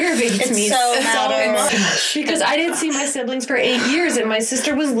aggravates me so much because I didn't see my siblings for 8 years and my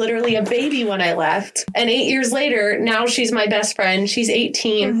sister was literally a baby when I left. And 8 years later, now she's my best friend. She's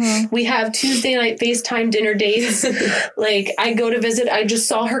 18. Mm-hmm. We have Tuesday night FaceTime dinner dates. Like I go to visit. I just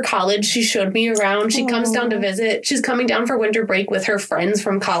saw her college. She showed me around. She comes down to visit. She's coming down for winter break with her friends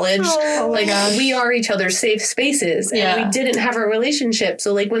from college. We are each other's safe spaces and we didn't have a relationship.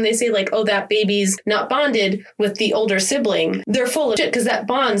 So like when they say like, oh, that baby's not bonded, with the older sibling, they're full of shit because that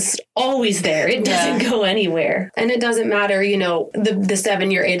bond's always there. It doesn't go anywhere. And it doesn't matter, you know, the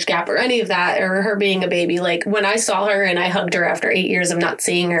 7-year age gap or any of that, or her being a baby. Like when I saw her and I hugged her after 8 years of not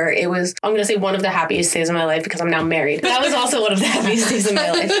seeing her, it was, I'm going to say, one of the happiest days of my life because I'm now married. That was also one of the happiest days of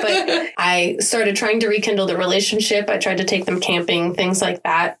my life. But I started trying to rekindle the relationship. I tried to take them camping, things like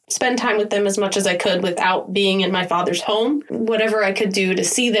that, spend time with them as much as I could without being in my father's home, whatever I could do to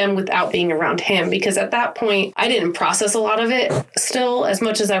see them without being around him. Because at that point, I didn't process a lot of it still as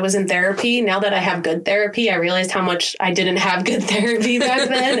much as I was in therapy. Now that I have good therapy, I realized how much I didn't have good therapy back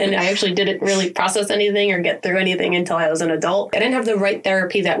then. And I actually didn't really process anything or get through anything until I was an adult. I didn't have the right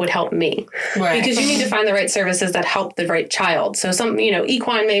therapy that would help me. Right. Because you need to find the right services that help the right child. So some, you know,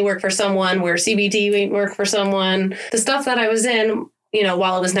 equine may work for someone where CBT may work for someone. The stuff that I was in, you know,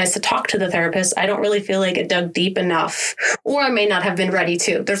 while it was nice to talk to the therapist, I don't really feel like it dug deep enough, or I may not have been ready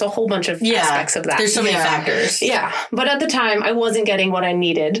to. There's a whole bunch of aspects of that. There's so many factors. Yeah. But at the time, I wasn't getting what I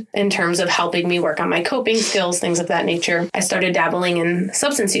needed in terms of helping me work on my coping skills, things of that nature. I started dabbling in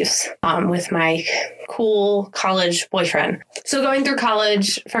substance use with my cool college boyfriend. So going through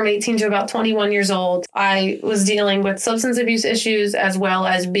college from 18 to about 21 years old, I was dealing with substance abuse issues as well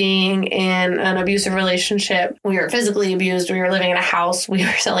as being in an abusive relationship. We were physically abused. We were living in a house. We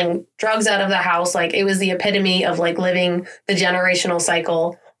were selling drugs out of the house. Like it was the epitome of like living the generational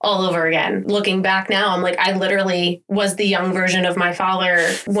cycle all over again. Looking back now, I'm like, I literally was the young version of my father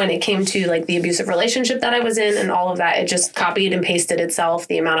when it came to like the abusive relationship that I was in and all of that. It just copied and pasted itself,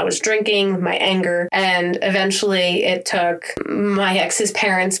 the amount I was drinking, my anger. And eventually it took my ex's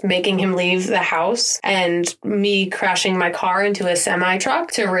parents making him leave the house and me crashing my car into a semi truck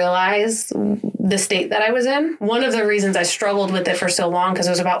to realize the state that I was in. One of the reasons I struggled with it for so long, because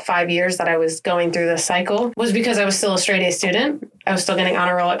it was about 5 years that I was going through this cycle, was because I was still a straight A student. I was still getting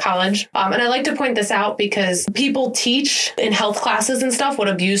honor roll at college. And I like to point this out because people teach in health classes and stuff what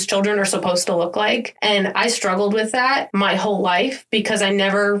abused children are supposed to look like. And I struggled with that my whole life because I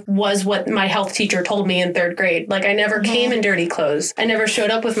never was what my health teacher told me in 3rd grade. Like I never came in dirty clothes. I never showed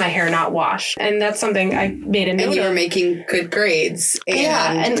up with my hair not washed. And that's something I made a note of. And you were making good grades.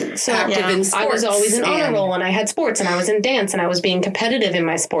 And so active in sports. I was always in honor roll and I had sports and I was in dance and I was being competitive in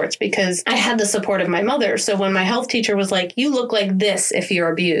my sports because I had the support of my mother. So when my health teacher was like, you look like this if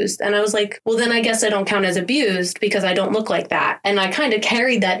you're abused. And I was like, well, then I guess I don't count as abused because I don't look like that. And I kind of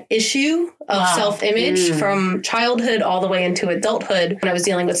carried that issue of self-image from childhood all the way into adulthood when I was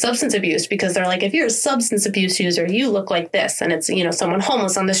dealing with substance abuse, because they're like, if you're a substance abuse user, you look like this. And it's, you know, someone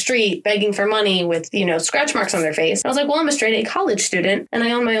homeless on the street begging for money with, you know, scratch marks on their face. And I was like, well, I'm a straight A college student and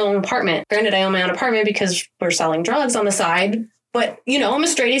I own my own apartment. Granted, I own my own apartment because we're selling drugs on the side. But, you know, I'm a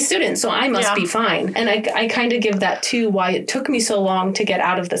straight A student, so I must be fine. And I kind of give that too why it took me so long to get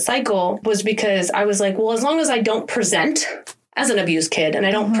out of the cycle was because I was like, well, as long as I don't present as an abused kid and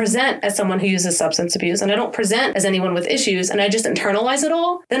I don't present as someone who uses substance abuse and I don't present as anyone with issues and I just internalize it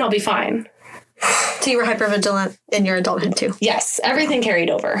all, then I'll be fine. So you were hypervigilant in your adulthood too? Yes, everything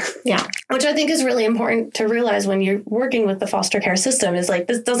carried over. Yeah. Which I think is really important to realize when you're working with the foster care system is like,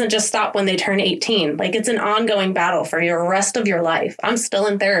 this doesn't just stop when they turn 18. Like it's an ongoing battle for your rest of your life. I'm still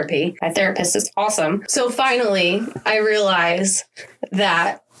in therapy. My therapist is awesome. So finally, I realize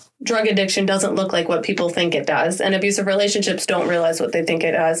that drug addiction doesn't look like what people think it does, and abusive relationships don't realize what they think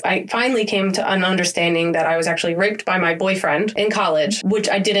it does. I finally came to an understanding that I was actually raped by my boyfriend in college, which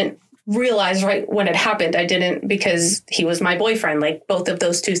I didn't realize right when it happened. I didn't because he was my boyfriend. Like both of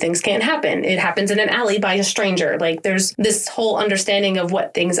those two things can't happen. It happens in an alley by a stranger. Like there's this whole understanding of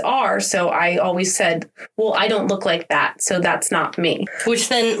what things are. So I always said, well, I don't look like that. So that's not me. Which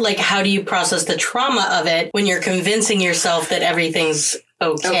then, like, how do you process the trauma of it when you're convincing yourself that everything's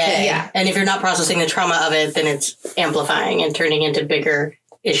okay? Yeah. And if you're not processing the trauma of it, then it's amplifying and turning into bigger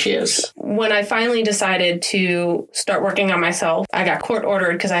issues. When I finally decided to start working on myself, I got court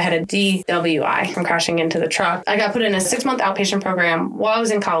ordered because I had a DWI from crashing into the truck. I got put in a 6-month outpatient program while I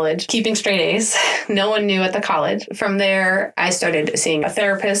was in college, keeping straight A's. No one knew at the college. From there, I started seeing a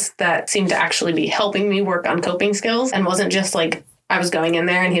therapist that seemed to actually be helping me work on coping skills and wasn't just like, I was going in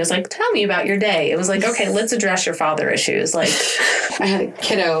there and he was like, tell me about your day. It was like, okay, let's address your father issues. Like, I had a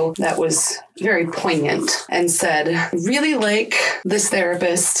kiddo that was very poignant and said, I really like this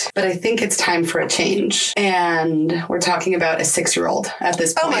therapist, but I think it's time for a change. And we're talking about a 6-year-old at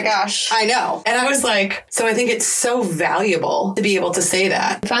this point. Oh my gosh. I know. And I was like, so I think it's so valuable to be able to say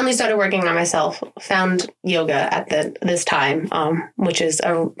that. I finally started working on myself, found yoga at this time, which is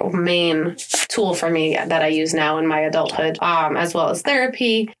a main tool for me that I use now in my adulthood, as well as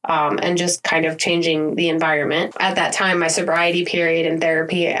therapy, and just kind of changing the environment. At that time, my sobriety period in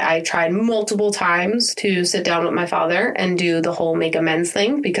therapy, I tried multiple multiple times to sit down with my father and do the whole make amends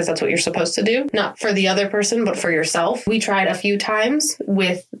thing, because that's what you're supposed to do. Not for the other person, but for yourself. We tried a few times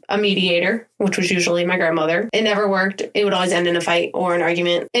with a mediator, which was usually my grandmother. It never worked. It would always end in a fight or an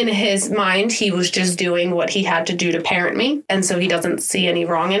argument. In his mind, he was just doing what he had to do to parent me. And so he doesn't see any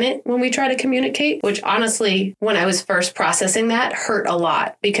wrong in it when we try to communicate, which honestly, when I was first processing that, hurt a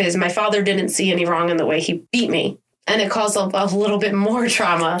lot because my father didn't see any wrong in the way he beat me. And it caused a little bit more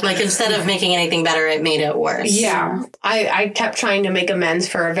trauma. Like, instead of making anything better, it made it worse. Yeah. I kept trying to make amends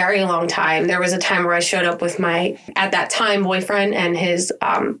for a very long time. There was a time where I showed up with my, at that time, boyfriend and his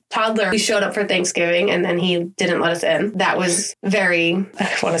toddler. We showed up for Thanksgiving, and then he didn't let us in. That was very,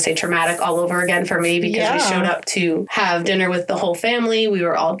 I want to say, traumatic all over again for me, because we showed up to have dinner with the whole family. We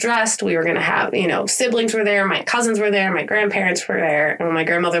were all dressed. We were going to have, siblings were there. My cousins were there. My grandparents were there. And my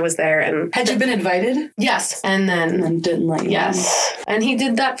grandmother was there. And had you been invited? Yes. And then didn't let you. Yes. And he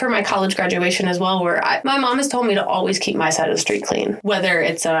did that for my college graduation as well, where my mom has told me to always keep my side of the street clean. Whether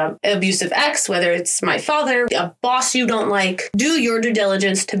it's an abusive ex, whether it's my father, a boss you don't like, do your due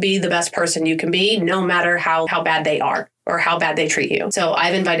diligence to be the best person you can be, no matter how bad they are or how bad they treat you. So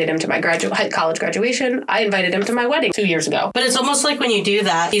I've invited him to my college graduation. I invited him to my wedding 2 years ago. But it's almost like when you do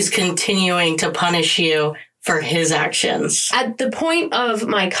that, he's continuing to punish you for his actions. At the point of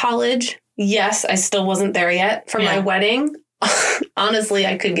my college, yes, I still wasn't there yet. For my wedding, honestly,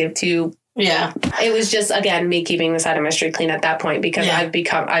 I could give two. Yeah. It was just, again, me keeping the side of my street clean at that point, because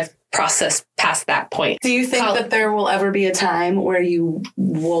I've processed past that point. Do you think that there will ever be a time where you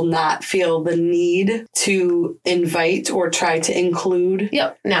will not feel the need to invite or try to include?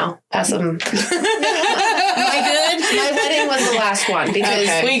 Yep. No. Pass them. Am I good? My wedding was the last one,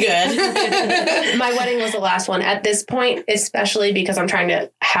 because we good. My wedding was the last one at this point, especially because I'm trying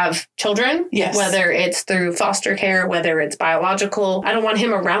to have children. Yes. Whether it's through foster care, whether it's biological, I don't want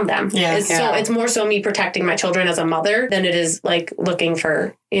him around them. Yeah. So it's more so me protecting my children as a mother than it is like looking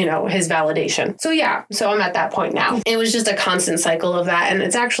for, his validation. So I'm at that point now. It was just a constant cycle of that. And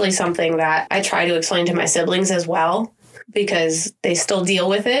it's actually something that I try to explain to my siblings as well, because they still deal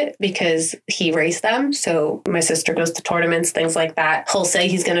with it because he raised them. So my sister goes to tournaments, things like that. He'll say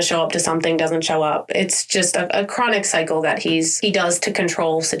he's going to show up to something, doesn't show up. It's just a chronic cycle that he does to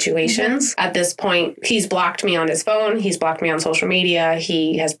control situations. At this point, he's blocked me on his phone. He's blocked me on social media.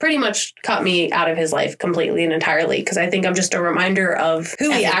 He has pretty much cut me out of his life completely and entirely, because I think I'm just a reminder of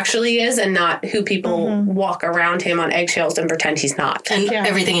who he actually is and not who people walk around him on eggshells and pretend he's not. And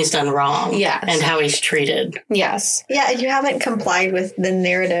everything he's done wrong. Yes. And how he's treated. Yes. Yeah, you haven't complied with the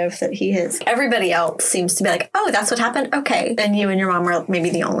narrative that he has. Everybody else seems to be like, oh, that's what happened? Okay. And you and your mom are maybe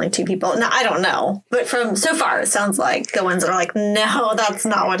the only two people. No, I don't know. But from so far, it sounds like the ones that are like, no, that's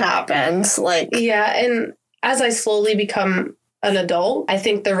not what happened. Yeah, and as I slowly become an adult, I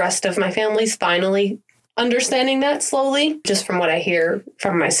think the rest of my family's finally understanding that slowly, just from what I hear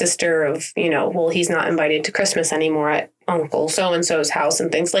from my sister of, well, he's not invited to Christmas anymore at Uncle so-and-so's house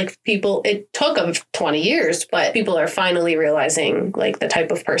and things. Like, people, it took him 20 years, but people are finally realizing like the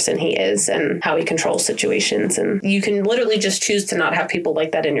type of person he is and how he controls situations. And you can literally just choose to not have people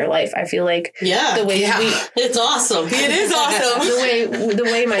like that in your life. I feel like the way it's awesome. It is awesome. the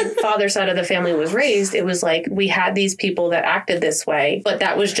way my father's side of the family was raised, it was like we had these people that acted this way, but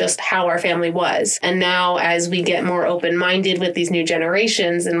that was just how our family was. And now as we get more open-minded with these new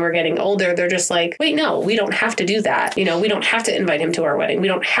generations and we're getting older, they're just like, wait, no, we don't have to do that. We don't have to invite him to our wedding. We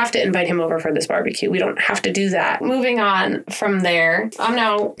don't have to invite him over for this barbecue. We don't have to do that. Moving on from there, I'm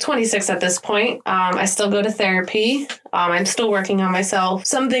now 26 at this point. I still go to therapy. I'm still working on myself.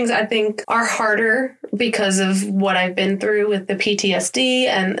 Some things I think are harder because of what I've been through with the PTSD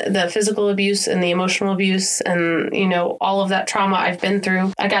and the physical abuse and the emotional abuse and, all of that trauma I've been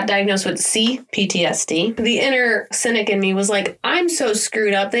through. I got diagnosed with PTSD. The inner cynic in me was like, I'm so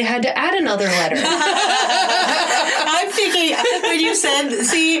screwed up, they had to add another letter. I'm thinking, when you said,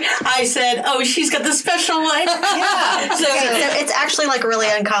 I said, oh, she's got the special one. Yeah. So it's actually like really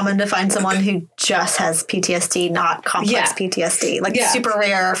uncommon to find someone who just has PTSD, not complex PTSD. Like super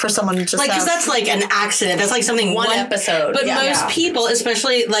rare for someone to just because that's like an accident. That's like something one episode. But most people,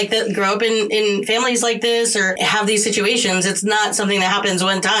 especially like that grow up in families like this or have these situations, it's not something that happens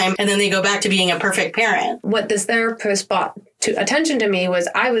one time and then they go back to being a perfect parent. What this therapist brought to attention to me was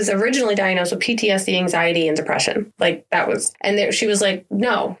I was originally diagnosed with PTSD, anxiety, and depression. Like that was, and she was like,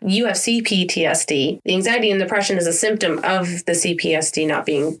 no, you have CPTSD. The anxiety and depression is a symptom of the CPTSD not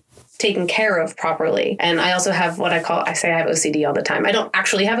being taken care of properly. And I also have I say I have OCD all the time. I don't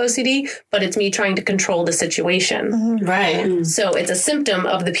actually have OCD, but it's me trying to control the situation. Right. So it's a symptom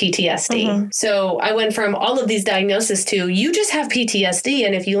of the PTSD. So I went from all of these diagnoses to you just have PTSD.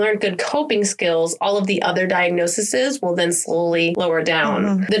 And if you learn good coping skills, all of the other diagnoses will then slowly lower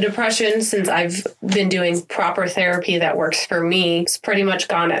down. The depression, since I've been doing proper therapy that works for me, it's pretty much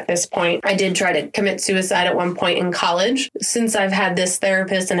gone at this point. I did try to commit suicide at one point in college. Since I've had this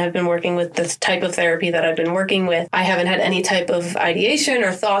therapist and have been working with this type of therapy that I've been working with, I haven't had any type of ideation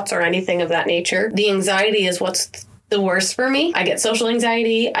or thoughts or anything of that nature. The anxiety is what's the worst for me. I get social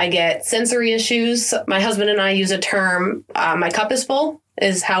anxiety. I get sensory issues. My husband and I use a term, my cup is full,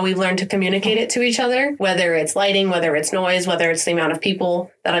 is how we learn to communicate it to each other, whether it's lighting, whether it's noise, whether it's the amount of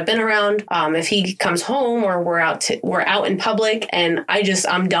people that I've been around. If he comes home or we're out in public and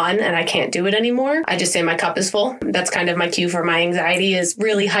I'm done and I can't do it anymore, I just say my cup is full. That's kind of my cue for my anxiety is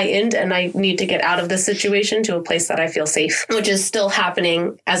really heightened and I need to get out of this situation to a place that I feel safe, which is still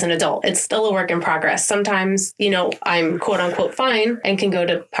happening as an adult. It's still a work in progress. Sometimes, I'm quote unquote fine and can go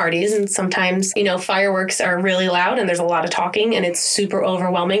to parties, and sometimes, fireworks are really loud and there's a lot of talking and it's super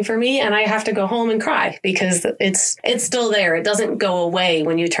overwhelming for me and I have to go home and cry because it's still there. It doesn't go away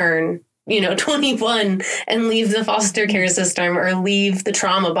when you turn 21 and leave the foster care system or leave the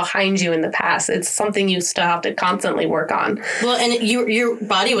trauma behind you in the past. It's something you still have to constantly work on. Well, and your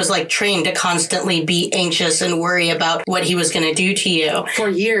body was like trained to constantly be anxious and worry about what he was going to do to you. For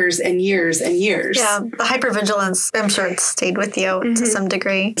years and years and years. Yeah, the hypervigilance, I'm sure it stayed with you to some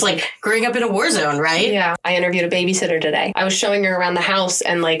degree. It's like growing up in a war zone, right? Yeah. I interviewed a babysitter today. I was showing her around the house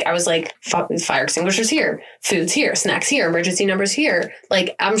and I was like, fire extinguishers here, food's here, snacks here, emergency numbers here.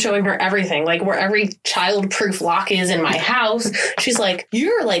 I'm showing her everything, where every child-proof lock is in my house. She's like,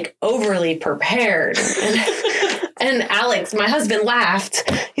 you're overly prepared. And Alex, my husband, laughed.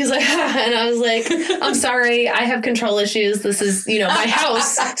 He's like, and I was like, I'm sorry, I have control issues. This is, my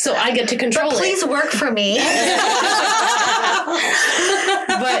house, so I get to control it. Please work for me.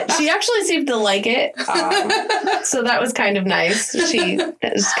 But she actually seemed to like it. So that was kind of nice. She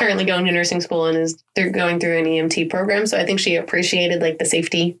is currently going to nursing school and they're going through an EMT program. So I think she appreciated the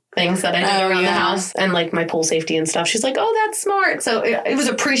safety things that I did around the house and my pool safety and stuff. She's like, oh, that's smart. So it was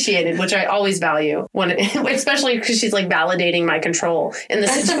appreciated, which I always value especially because she's validating my control in the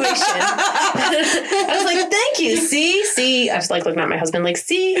situation. I was like, thank you. See, I was looking at my husband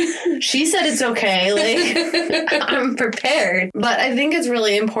see, she said it's okay. I'm prepared. But I think it's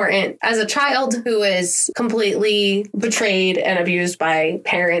really important as a child who is completely betrayed and abused by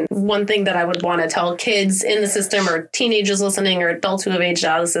parents. One thing that I would want to tell kids in the system or teenagers listening or adults who have aged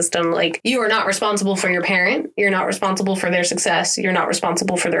out of the system, you are not responsible for your parent. You're not responsible for their success. You're not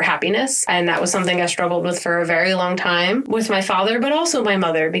responsible for their happiness. And that was something I struggled with for a very long time with my father, but also my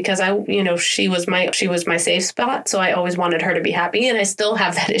mother, because she was my safe spot. So I always wanted her to be happy. And I still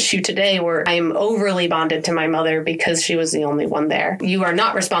have that issue today where I'm overly bonded to my mother because she was the only one there. You are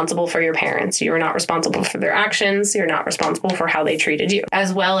not responsible for your parents. You are not responsible for their actions. You're not responsible for how they treated you,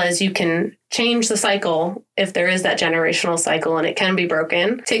 as well as you can change the cycle if there is that generational cycle, and it can be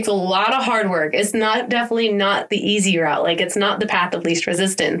broken. It takes a lot of hard work. It's definitely not the easy route. It's not the path of least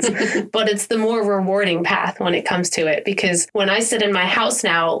resistance, but it's the more rewarding path when it comes to it. Because when I sit in my house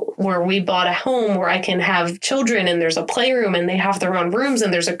now, where we bought a home where I can have children and there's a playroom and they have their own rooms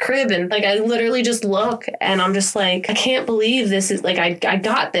and there's a crib, and I literally just look and I'm just I can't believe this is I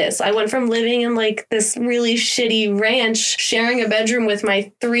got this. I went from living in this really shitty ranch, sharing a bedroom with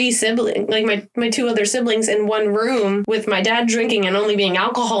my three siblings, my two other siblings in one room with my dad drinking and only being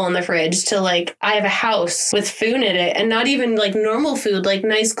alcohol in the fridge, to I have a house with food in it, and not even normal food,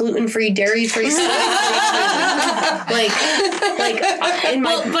 nice gluten-free, dairy-free stuff.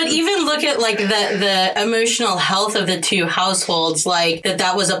 But even look at the emotional health of the two households,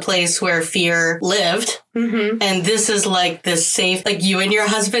 that was a place where fear lived. Mm-hmm. And this is the safe, you and your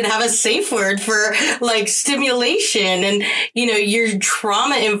husband have a safe word for stimulation, and you're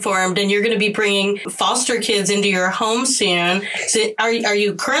trauma informed, and you're going to be bringing foster kids into your home soon. So are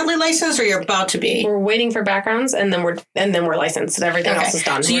you currently licensed, or you're about to be? We're waiting for backgrounds, and then we're licensed, and everything else is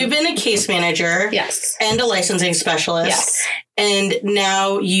done. So you've been a case manager, yes, and a licensing specialist, yes. And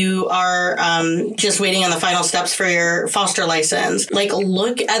now you are just waiting on the final steps for your foster license.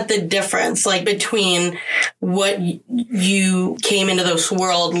 Look at the difference, between what you came into this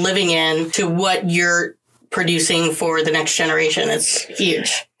world living in to what you're producing for the next generation. It's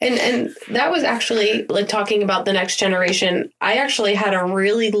huge. And that was actually like talking about the next generation. I actually had a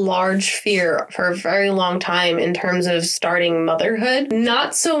really large fear for a very long time in terms of starting motherhood.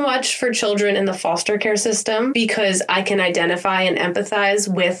 Not so much for children in the foster care system, because I can identify and empathize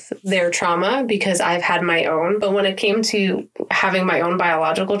with their trauma because I've had my own. But when it came to having my own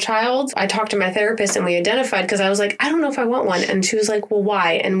biological child, I talked to my therapist and we identified, because I was like, I don't know if I want one. And she was like, well,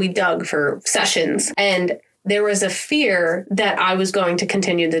 why? And we dug for sessions. And there was a fear that I was going to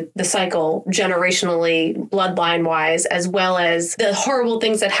continue the cycle generationally, bloodline wise, as well as the horrible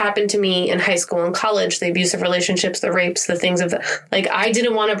things that happened to me in high school and college, the abusive relationships, the rapes, the things of like, I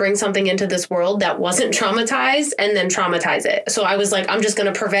didn't want to bring something into this world that wasn't traumatized and then traumatize it. So I was like, I'm just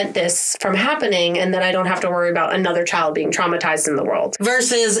going to prevent this from happening, and then I don't have to worry about another child being traumatized in the world.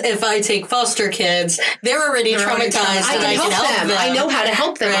 Versus if I take foster kids, they're already traumatized. I can help them. I know how to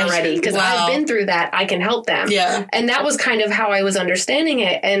help them already, because I've been through that. I can help them. Yeah. And that was kind of how I was understanding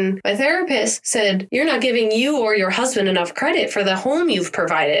it. And my therapist said, you're not giving you or your husband enough credit for the home you've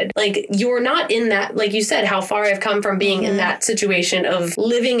provided. Like, you're not in that, like you said, how far I've come from being in that situation of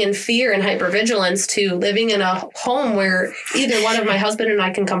living in fear and hypervigilance to living in a home where either one of my husband and I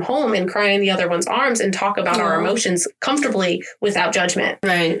can come home and cry in the other one's arms and talk about our emotions comfortably without judgment.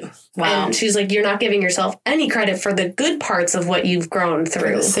 Right. Wow. And she's like, you're not giving yourself any credit for the good parts of what you've grown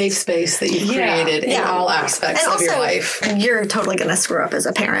through. The safe space that you've created in all aspects of your life. You're totally going to screw up as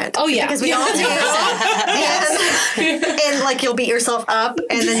a parent. Oh, yeah. Because we all do. and like, you'll beat yourself up,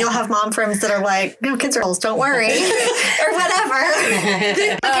 and then you'll have mom friends that are like, no, kids are girls, don't worry. Or whatever.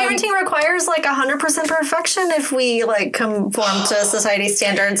 But parenting requires like 100% perfection if we like conform to society's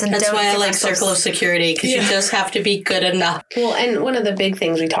standards. And that's don't why I like Circle of Security, because you just have to be good enough. Well, and one of the big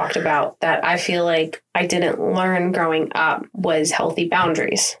things we talked about that I feel like I didn't learn growing up was healthy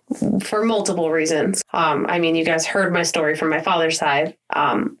boundaries for multiple reasons. I mean, you guys heard my story from my father's side.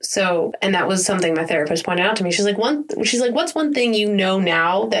 And that was something my therapist pointed out to me. She's like, what's one thing you know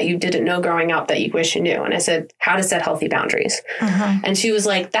now that you didn't know growing up that you wish you knew? And I said, how to set healthy boundaries. And she was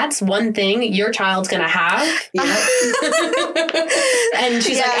like, that's one thing your child's going to have. And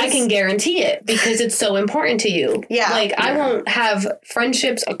she's like, I can guarantee it because it's so important to you. I won't have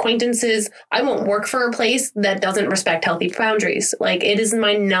friendships, acquaintances. I won't work for a place that doesn't respect healthy boundaries. Like, it is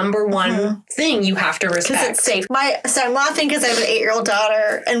my number one thing you have to respect. Because it's safe. So I'm laughing because I have an 8-year-old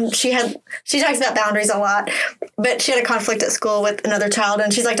daughter, and she talks about boundaries a lot, but she had a conflict at school with another child,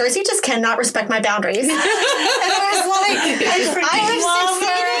 and she's like, Darcy just cannot respect my boundaries. And I was like,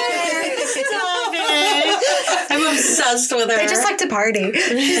 I'm obsessed with her. They just like to party.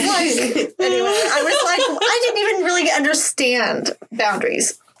 She's like, anyway, I was like, I didn't even really understand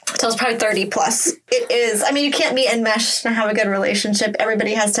boundaries. So it's probably 30 plus. It is. I mean, you can't be enmeshed and have a good relationship.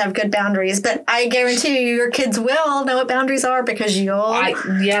 Everybody has to have good boundaries. But I guarantee you, your kids will know what boundaries are because I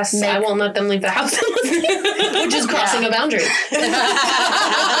won't let them leave the house, which is crossing a boundary.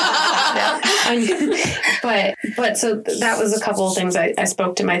 But so that was a couple of things I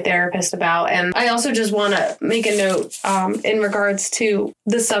spoke to my therapist about. And I also just want to make a note in regards to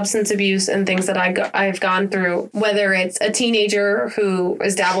the substance abuse and things that I've gone through, whether it's a teenager who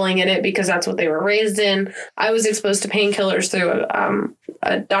is dabbling in it because that's what they were raised in. I was exposed to painkillers through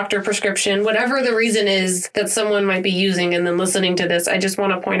a doctor prescription, whatever the reason is that someone might be using. And then listening to this, I just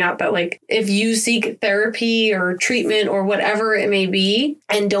want to point out that, like, if you seek therapy or treatment or whatever it may be,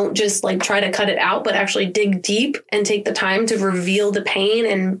 and don't just like try to cut it out, but actually dig deep and take the time to reveal the pain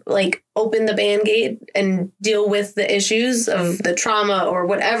and like open the Band-Aid and deal with the issues of the trauma or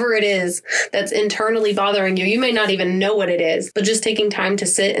whatever it is that's internally bothering you. You may not even know what it is, but just taking time to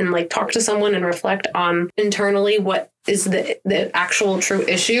sit and like talk to someone and reflect on internally what is the actual true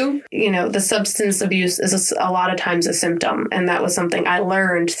issue. You know, the substance abuse is a lot of times a symptom. And that was something I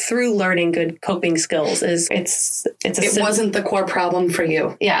learned through learning good coping skills. It wasn't the core problem for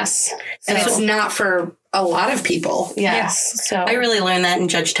you. Yes. And it's not for a lot of people. Yes. So I really learned that in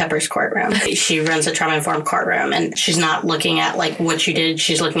Judge Tepper's courtroom. She runs a trauma-informed courtroom, and she's not looking at like what you did.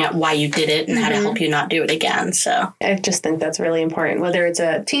 She's looking at why you did it and how to help you not do it again. So I just think that's really important, whether it's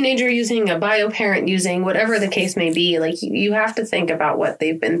a teenager using, a bio parent using, whatever the case may be. Like, you have to think about what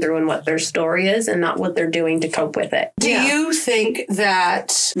they've been through and what their story is and not what they're doing to cope with it. Do you think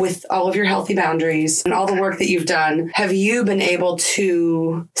that with all of your healthy boundaries and all the work that you've done, have you been able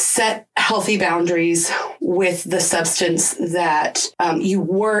to set healthy boundaries with the substance that you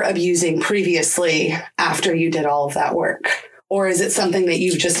were abusing previously after you did all of that work? Or is it something that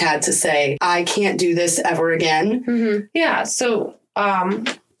you've just had to say, I can't do this ever again? Mm-hmm. Yeah. So,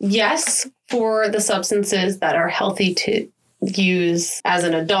 yes, for the substances that are healthy to use as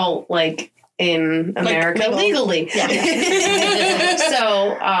an adult, like, in America legally. Yeah.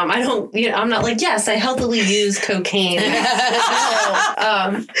 So I don't, I'm not like, yes, I healthily use cocaine. That's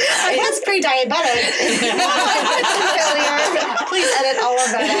pre-diabetic. Please edit all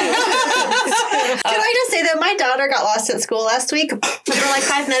of that out. Can I just say that my daughter got lost at school last week for like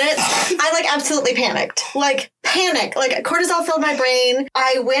 5 minutes? I like absolutely panicked. Like cortisol filled my brain.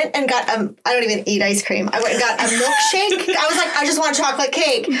 I went and got I don't even eat ice cream. I went and got a milkshake. I was like, I just want a chocolate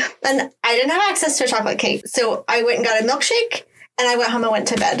cake. And I didn't have access to a chocolate cake. So I went and got a milkshake. And I went home and went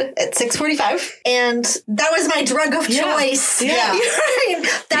to bed at 6:45. And that was my drug of choice. Yeah.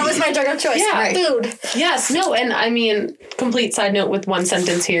 That was my drug of choice. Yeah. Right. Food. Yes. No. And I mean, complete side note with one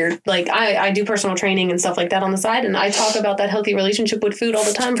sentence here. Like I do personal training and stuff like that on the side. And I talk about that healthy relationship with food all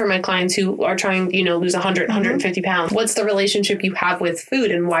the time for my clients who are trying, lose 100, 150 pounds. What's the relationship you have with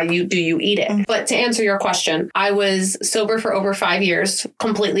food and why do you eat it? Mm-hmm. But to answer your question, I was sober for over 5 years,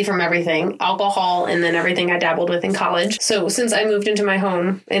 completely from everything, alcohol, and then everything I dabbled with in college. So since I moved into my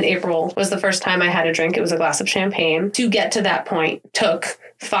home in April was the first time I had a drink. It was a glass of champagne. To get to that point took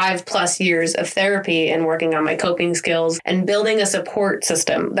 5+ years of therapy and working on my coping skills and building a support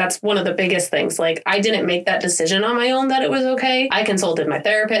system. That's one of the biggest things. Like, I didn't make that decision on my own that it was okay. I consulted my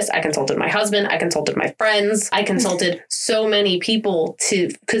therapist. I consulted my husband. I consulted my friends. I consulted so many people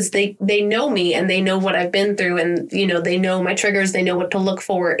because they know me and they know what I've been through and, they know my triggers. They know what to look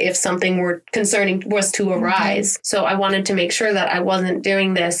for if something were concerning was to arise. Mm-hmm. So I wanted to make sure that I wasn't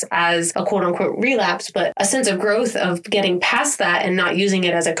doing this as a quote unquote relapse, but a sense of growth of getting past that and not using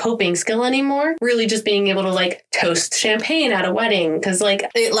it as a coping skill anymore. Really just being able to toast champagne at a wedding because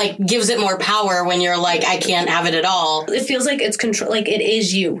it gives it more power when you're like, I can't have it at all. It feels like it's control. Like it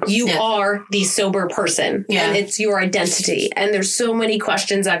is you. You are the sober person and it's your identity. And there's so many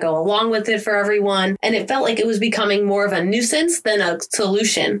questions that go along with it for everyone. And it felt like it was becoming more of a nuisance than a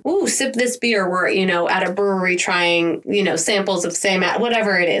solution. Ooh, sip this beer. We're, at a brewery trying, samples of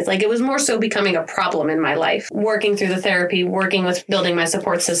whatever it is. Like it was more so becoming a problem in my life. Working through the therapy, working with building my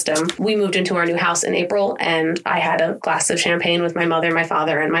support system. We moved into our new house in April and I had a glass of champagne with my mother, my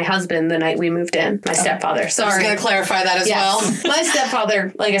father, and my husband the night we moved in. My stepfather. Sorry. I was going to clarify that as well. My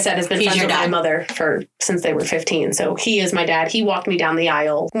stepfather, like I said, has been friends with my mother since they were 15. So he is my dad. He walked me down the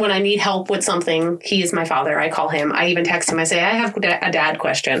aisle. When I need help with something, he is my father. I call him. I even text him. I say, I have a dad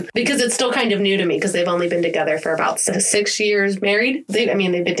question because it's still kind of new to me because they've only been together for about 6 years married. They've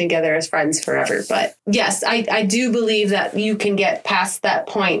been together as friends forever. But yes, I do believe that you can get past that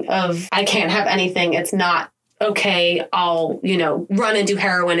point of I can't have anything. It's not okay, I'll, run and do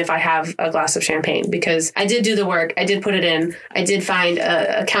heroin if I have a glass of champagne because I did do the work. I did put it in. I did find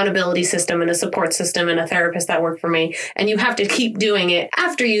a accountability system and a support system and a therapist that worked for me. And you have to keep doing it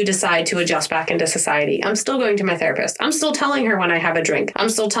after you decide to adjust back into society. I'm still going to my therapist. I'm still telling her when I have a drink. I'm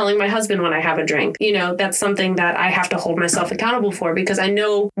still telling my husband when I have a drink. That's something that I have to hold myself accountable for because I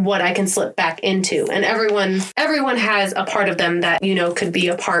know what I can slip back into. And everyone has a part of them that, could be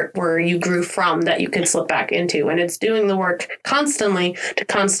a part where you grew from that you could slip back into. And it's doing the work constantly to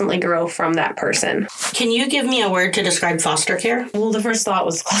constantly grow from that person. Can you give me a word to describe foster care? Well, the first thought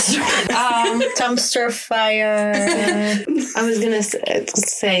was cluster. Dumpster fire. I was going to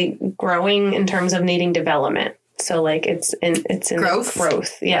say growing in terms of needing development. So it's in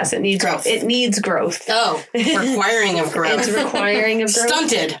growth. Yes, it needs growth. It needs growth. Oh, requiring of growth. It's requiring of growth.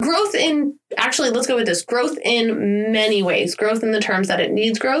 Stunted. Growth let's go with this. Growth in many ways. Growth in the terms that it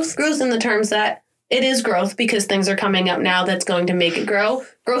needs growth. Growth in the terms that it is growth because things are coming up now that's going to make it grow.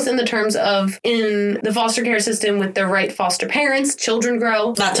 Growth in the terms of in the foster care system with the right foster parents, children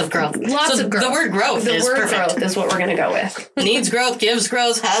grow. Lots of growth. Lots of growth. The word growth is perfect. The word growth is what we're going to go with. Needs growth, gives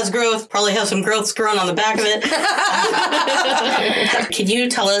growth, has growth, probably has some growths growing on the back of it. Can you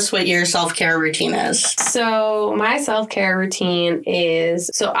tell us what your self-care routine is? So my self-care routine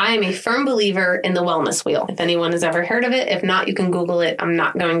is, I am a firm believer in the wellness wheel. If anyone has ever heard of it, if not, you can Google it. I'm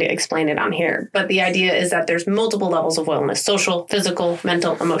not going to explain it on here. But the idea is that there's multiple levels of wellness: social, physical,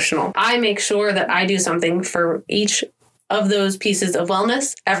 mental, emotional. I make sure that I do something for each of those pieces of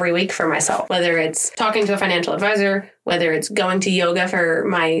wellness every week for myself, whether it's talking to a financial advisor, whether it's going to yoga for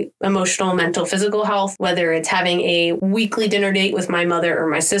my emotional, mental, physical health, whether it's having a weekly dinner date with my mother or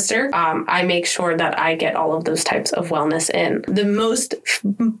my sister. I make sure that I get all of those types of wellness in. The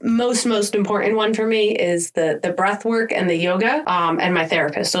most important one for me is the breath work and the yoga and my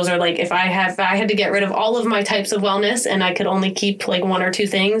therapist. Those are if I had to get rid of all of my types of wellness and I could only keep one or two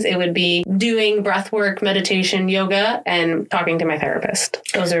things, it would be doing breath work, meditation, yoga, and talking to my therapist.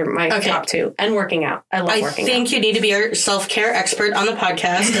 Those are my top two. And working out. I love working out. I think you need to be clear self-care expert on the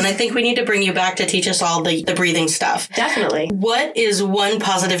podcast, and I think we need to bring you back to teach us all the breathing stuff. Definitely. What is one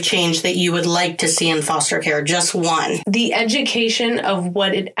positive change that you would like to see in foster care? Just one. The education of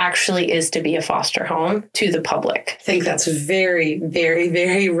what it actually is to be a foster home to the public. I think that's very, very,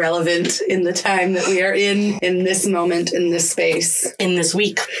 very relevant in the time that we are in this moment, in this space. In this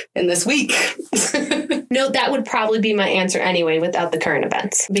week. No, that would probably be my answer anyway without the current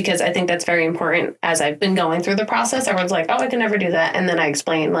events, because I think that's very important. As I've been going through the process, everyone's like, oh, I can never do that. And then I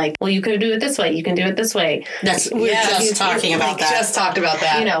explain, like, well, you can do it this way. You can do it this way. We're just talking about that. Just talked about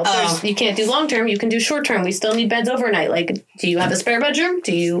that. You know, you can't do long term. You can do short term. We still need beds overnight. Like, do you have a spare bedroom?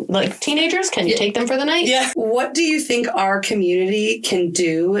 Do you like teenagers? Can you take them for the night? Yeah. What do you think our community can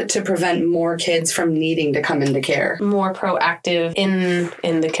do to prevent more kids from needing to come into care? More proactive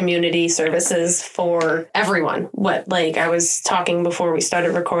in the community services for everyone. What, like I was talking before we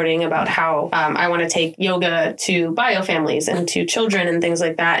started recording about how I want to take yoga to bio families and to children and things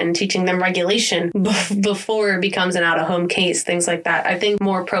like that, and teaching them regulation before it becomes an out-of-home case, things like that. I think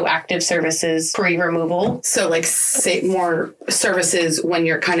more proactive services pre-removal. So like more services when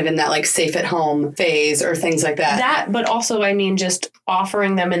you're kind of in that like safe at home phase or things like that. That, but also, I mean, just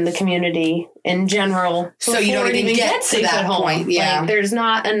offering them in the community in general. So you don't even get to that point. Yeah. Like,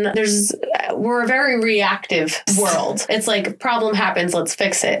 we're a very reactive world. It's like problem happens, let's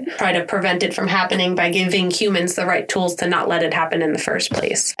fix it. Try to prevent it from happening by giving humans the right tools to not let it happen in the first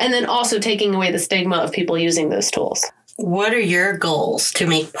place. And then also taking away the stigma of people using those tools. What are your goals to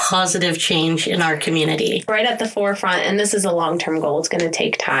make positive change in our community? Right at the forefront, and this is a long-term goal, it's going to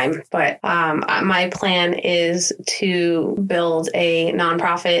take time, but my plan is to build a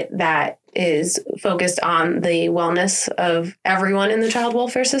nonprofit that is focused on the wellness of everyone in the child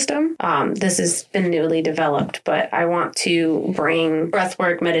welfare system. This has been newly developed, but I want to bring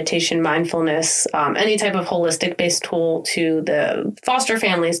breathwork, meditation, mindfulness, any type of holistic based tool to the foster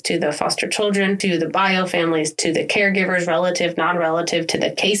families, to the foster children, to the bio families, to the caregivers, relative, non-relative, to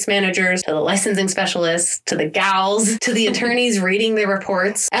the case managers, to the licensing specialists, to the gals, to the attorneys reading their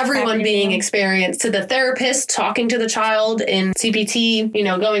reports, everyone being experienced, to the therapist talking to the child in CPT,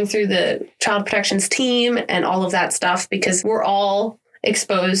 going through the child protections team and all of that stuff, because we're all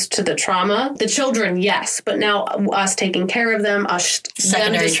exposed to the trauma. The children, yes, but now us taking care of them,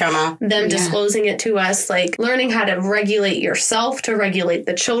 trauma, them disclosing it to us, like learning how to regulate yourself to regulate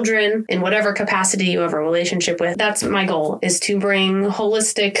the children in whatever capacity you have a relationship with. That's my goal, is to bring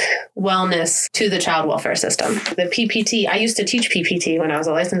holistic wellness to the child welfare system. The PPT, I used to teach PPT when I was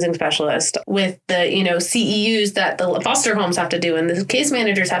a licensing specialist with the, CEUs that the foster homes have to do and the case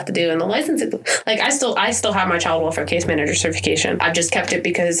managers have to do and the licensing. Like I still have my child welfare case manager certification. I've just kept it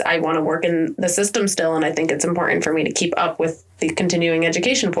because I want to work in the system still, and I think it's important for me to keep up with the continuing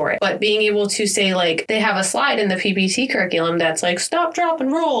education for it. But being able to say, like, they have a slide in the PPT curriculum that's like, stop, drop,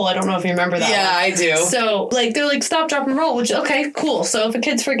 and roll. I don't know if you remember that. Yeah, one. I do. So, like, they're like, stop, drop, and roll, which, okay, cool. So if a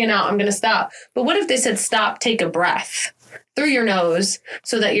kid's freaking out, I'm going to stop. But what if they said, stop, take a breath through your nose,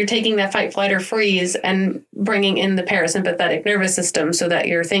 so that you're taking that fight, flight, or freeze and bringing in the parasympathetic nervous system so that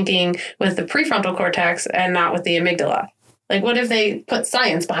you're thinking with the prefrontal cortex and not with the amygdala? Like, what if they put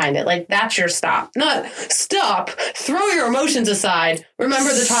science behind it? Like, that's your stop. Not stop, throw your emotions aside,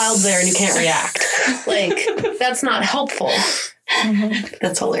 remember the child's there and you can't react. Like, that's not helpful. Mm-hmm.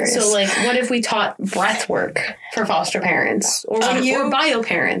 That's hilarious. So, like, what if we taught breath work for foster parents or bio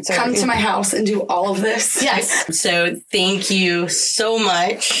parents? Come to my house and do all of this. Yes. So thank you so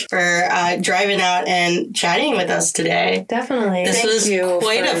much for driving out and chatting with us today. Definitely. This was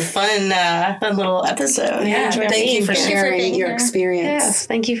quite a fun little episode. Yeah. Thank you for sharing your experience. Yes.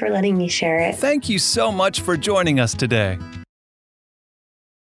 Thank you for letting me share it. Thank you so much for joining us today.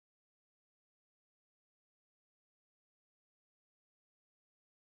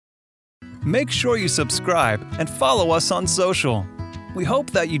 Make sure you subscribe and follow us on social. We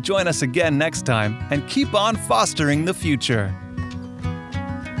hope that you join us again next time and keep on fostering the future.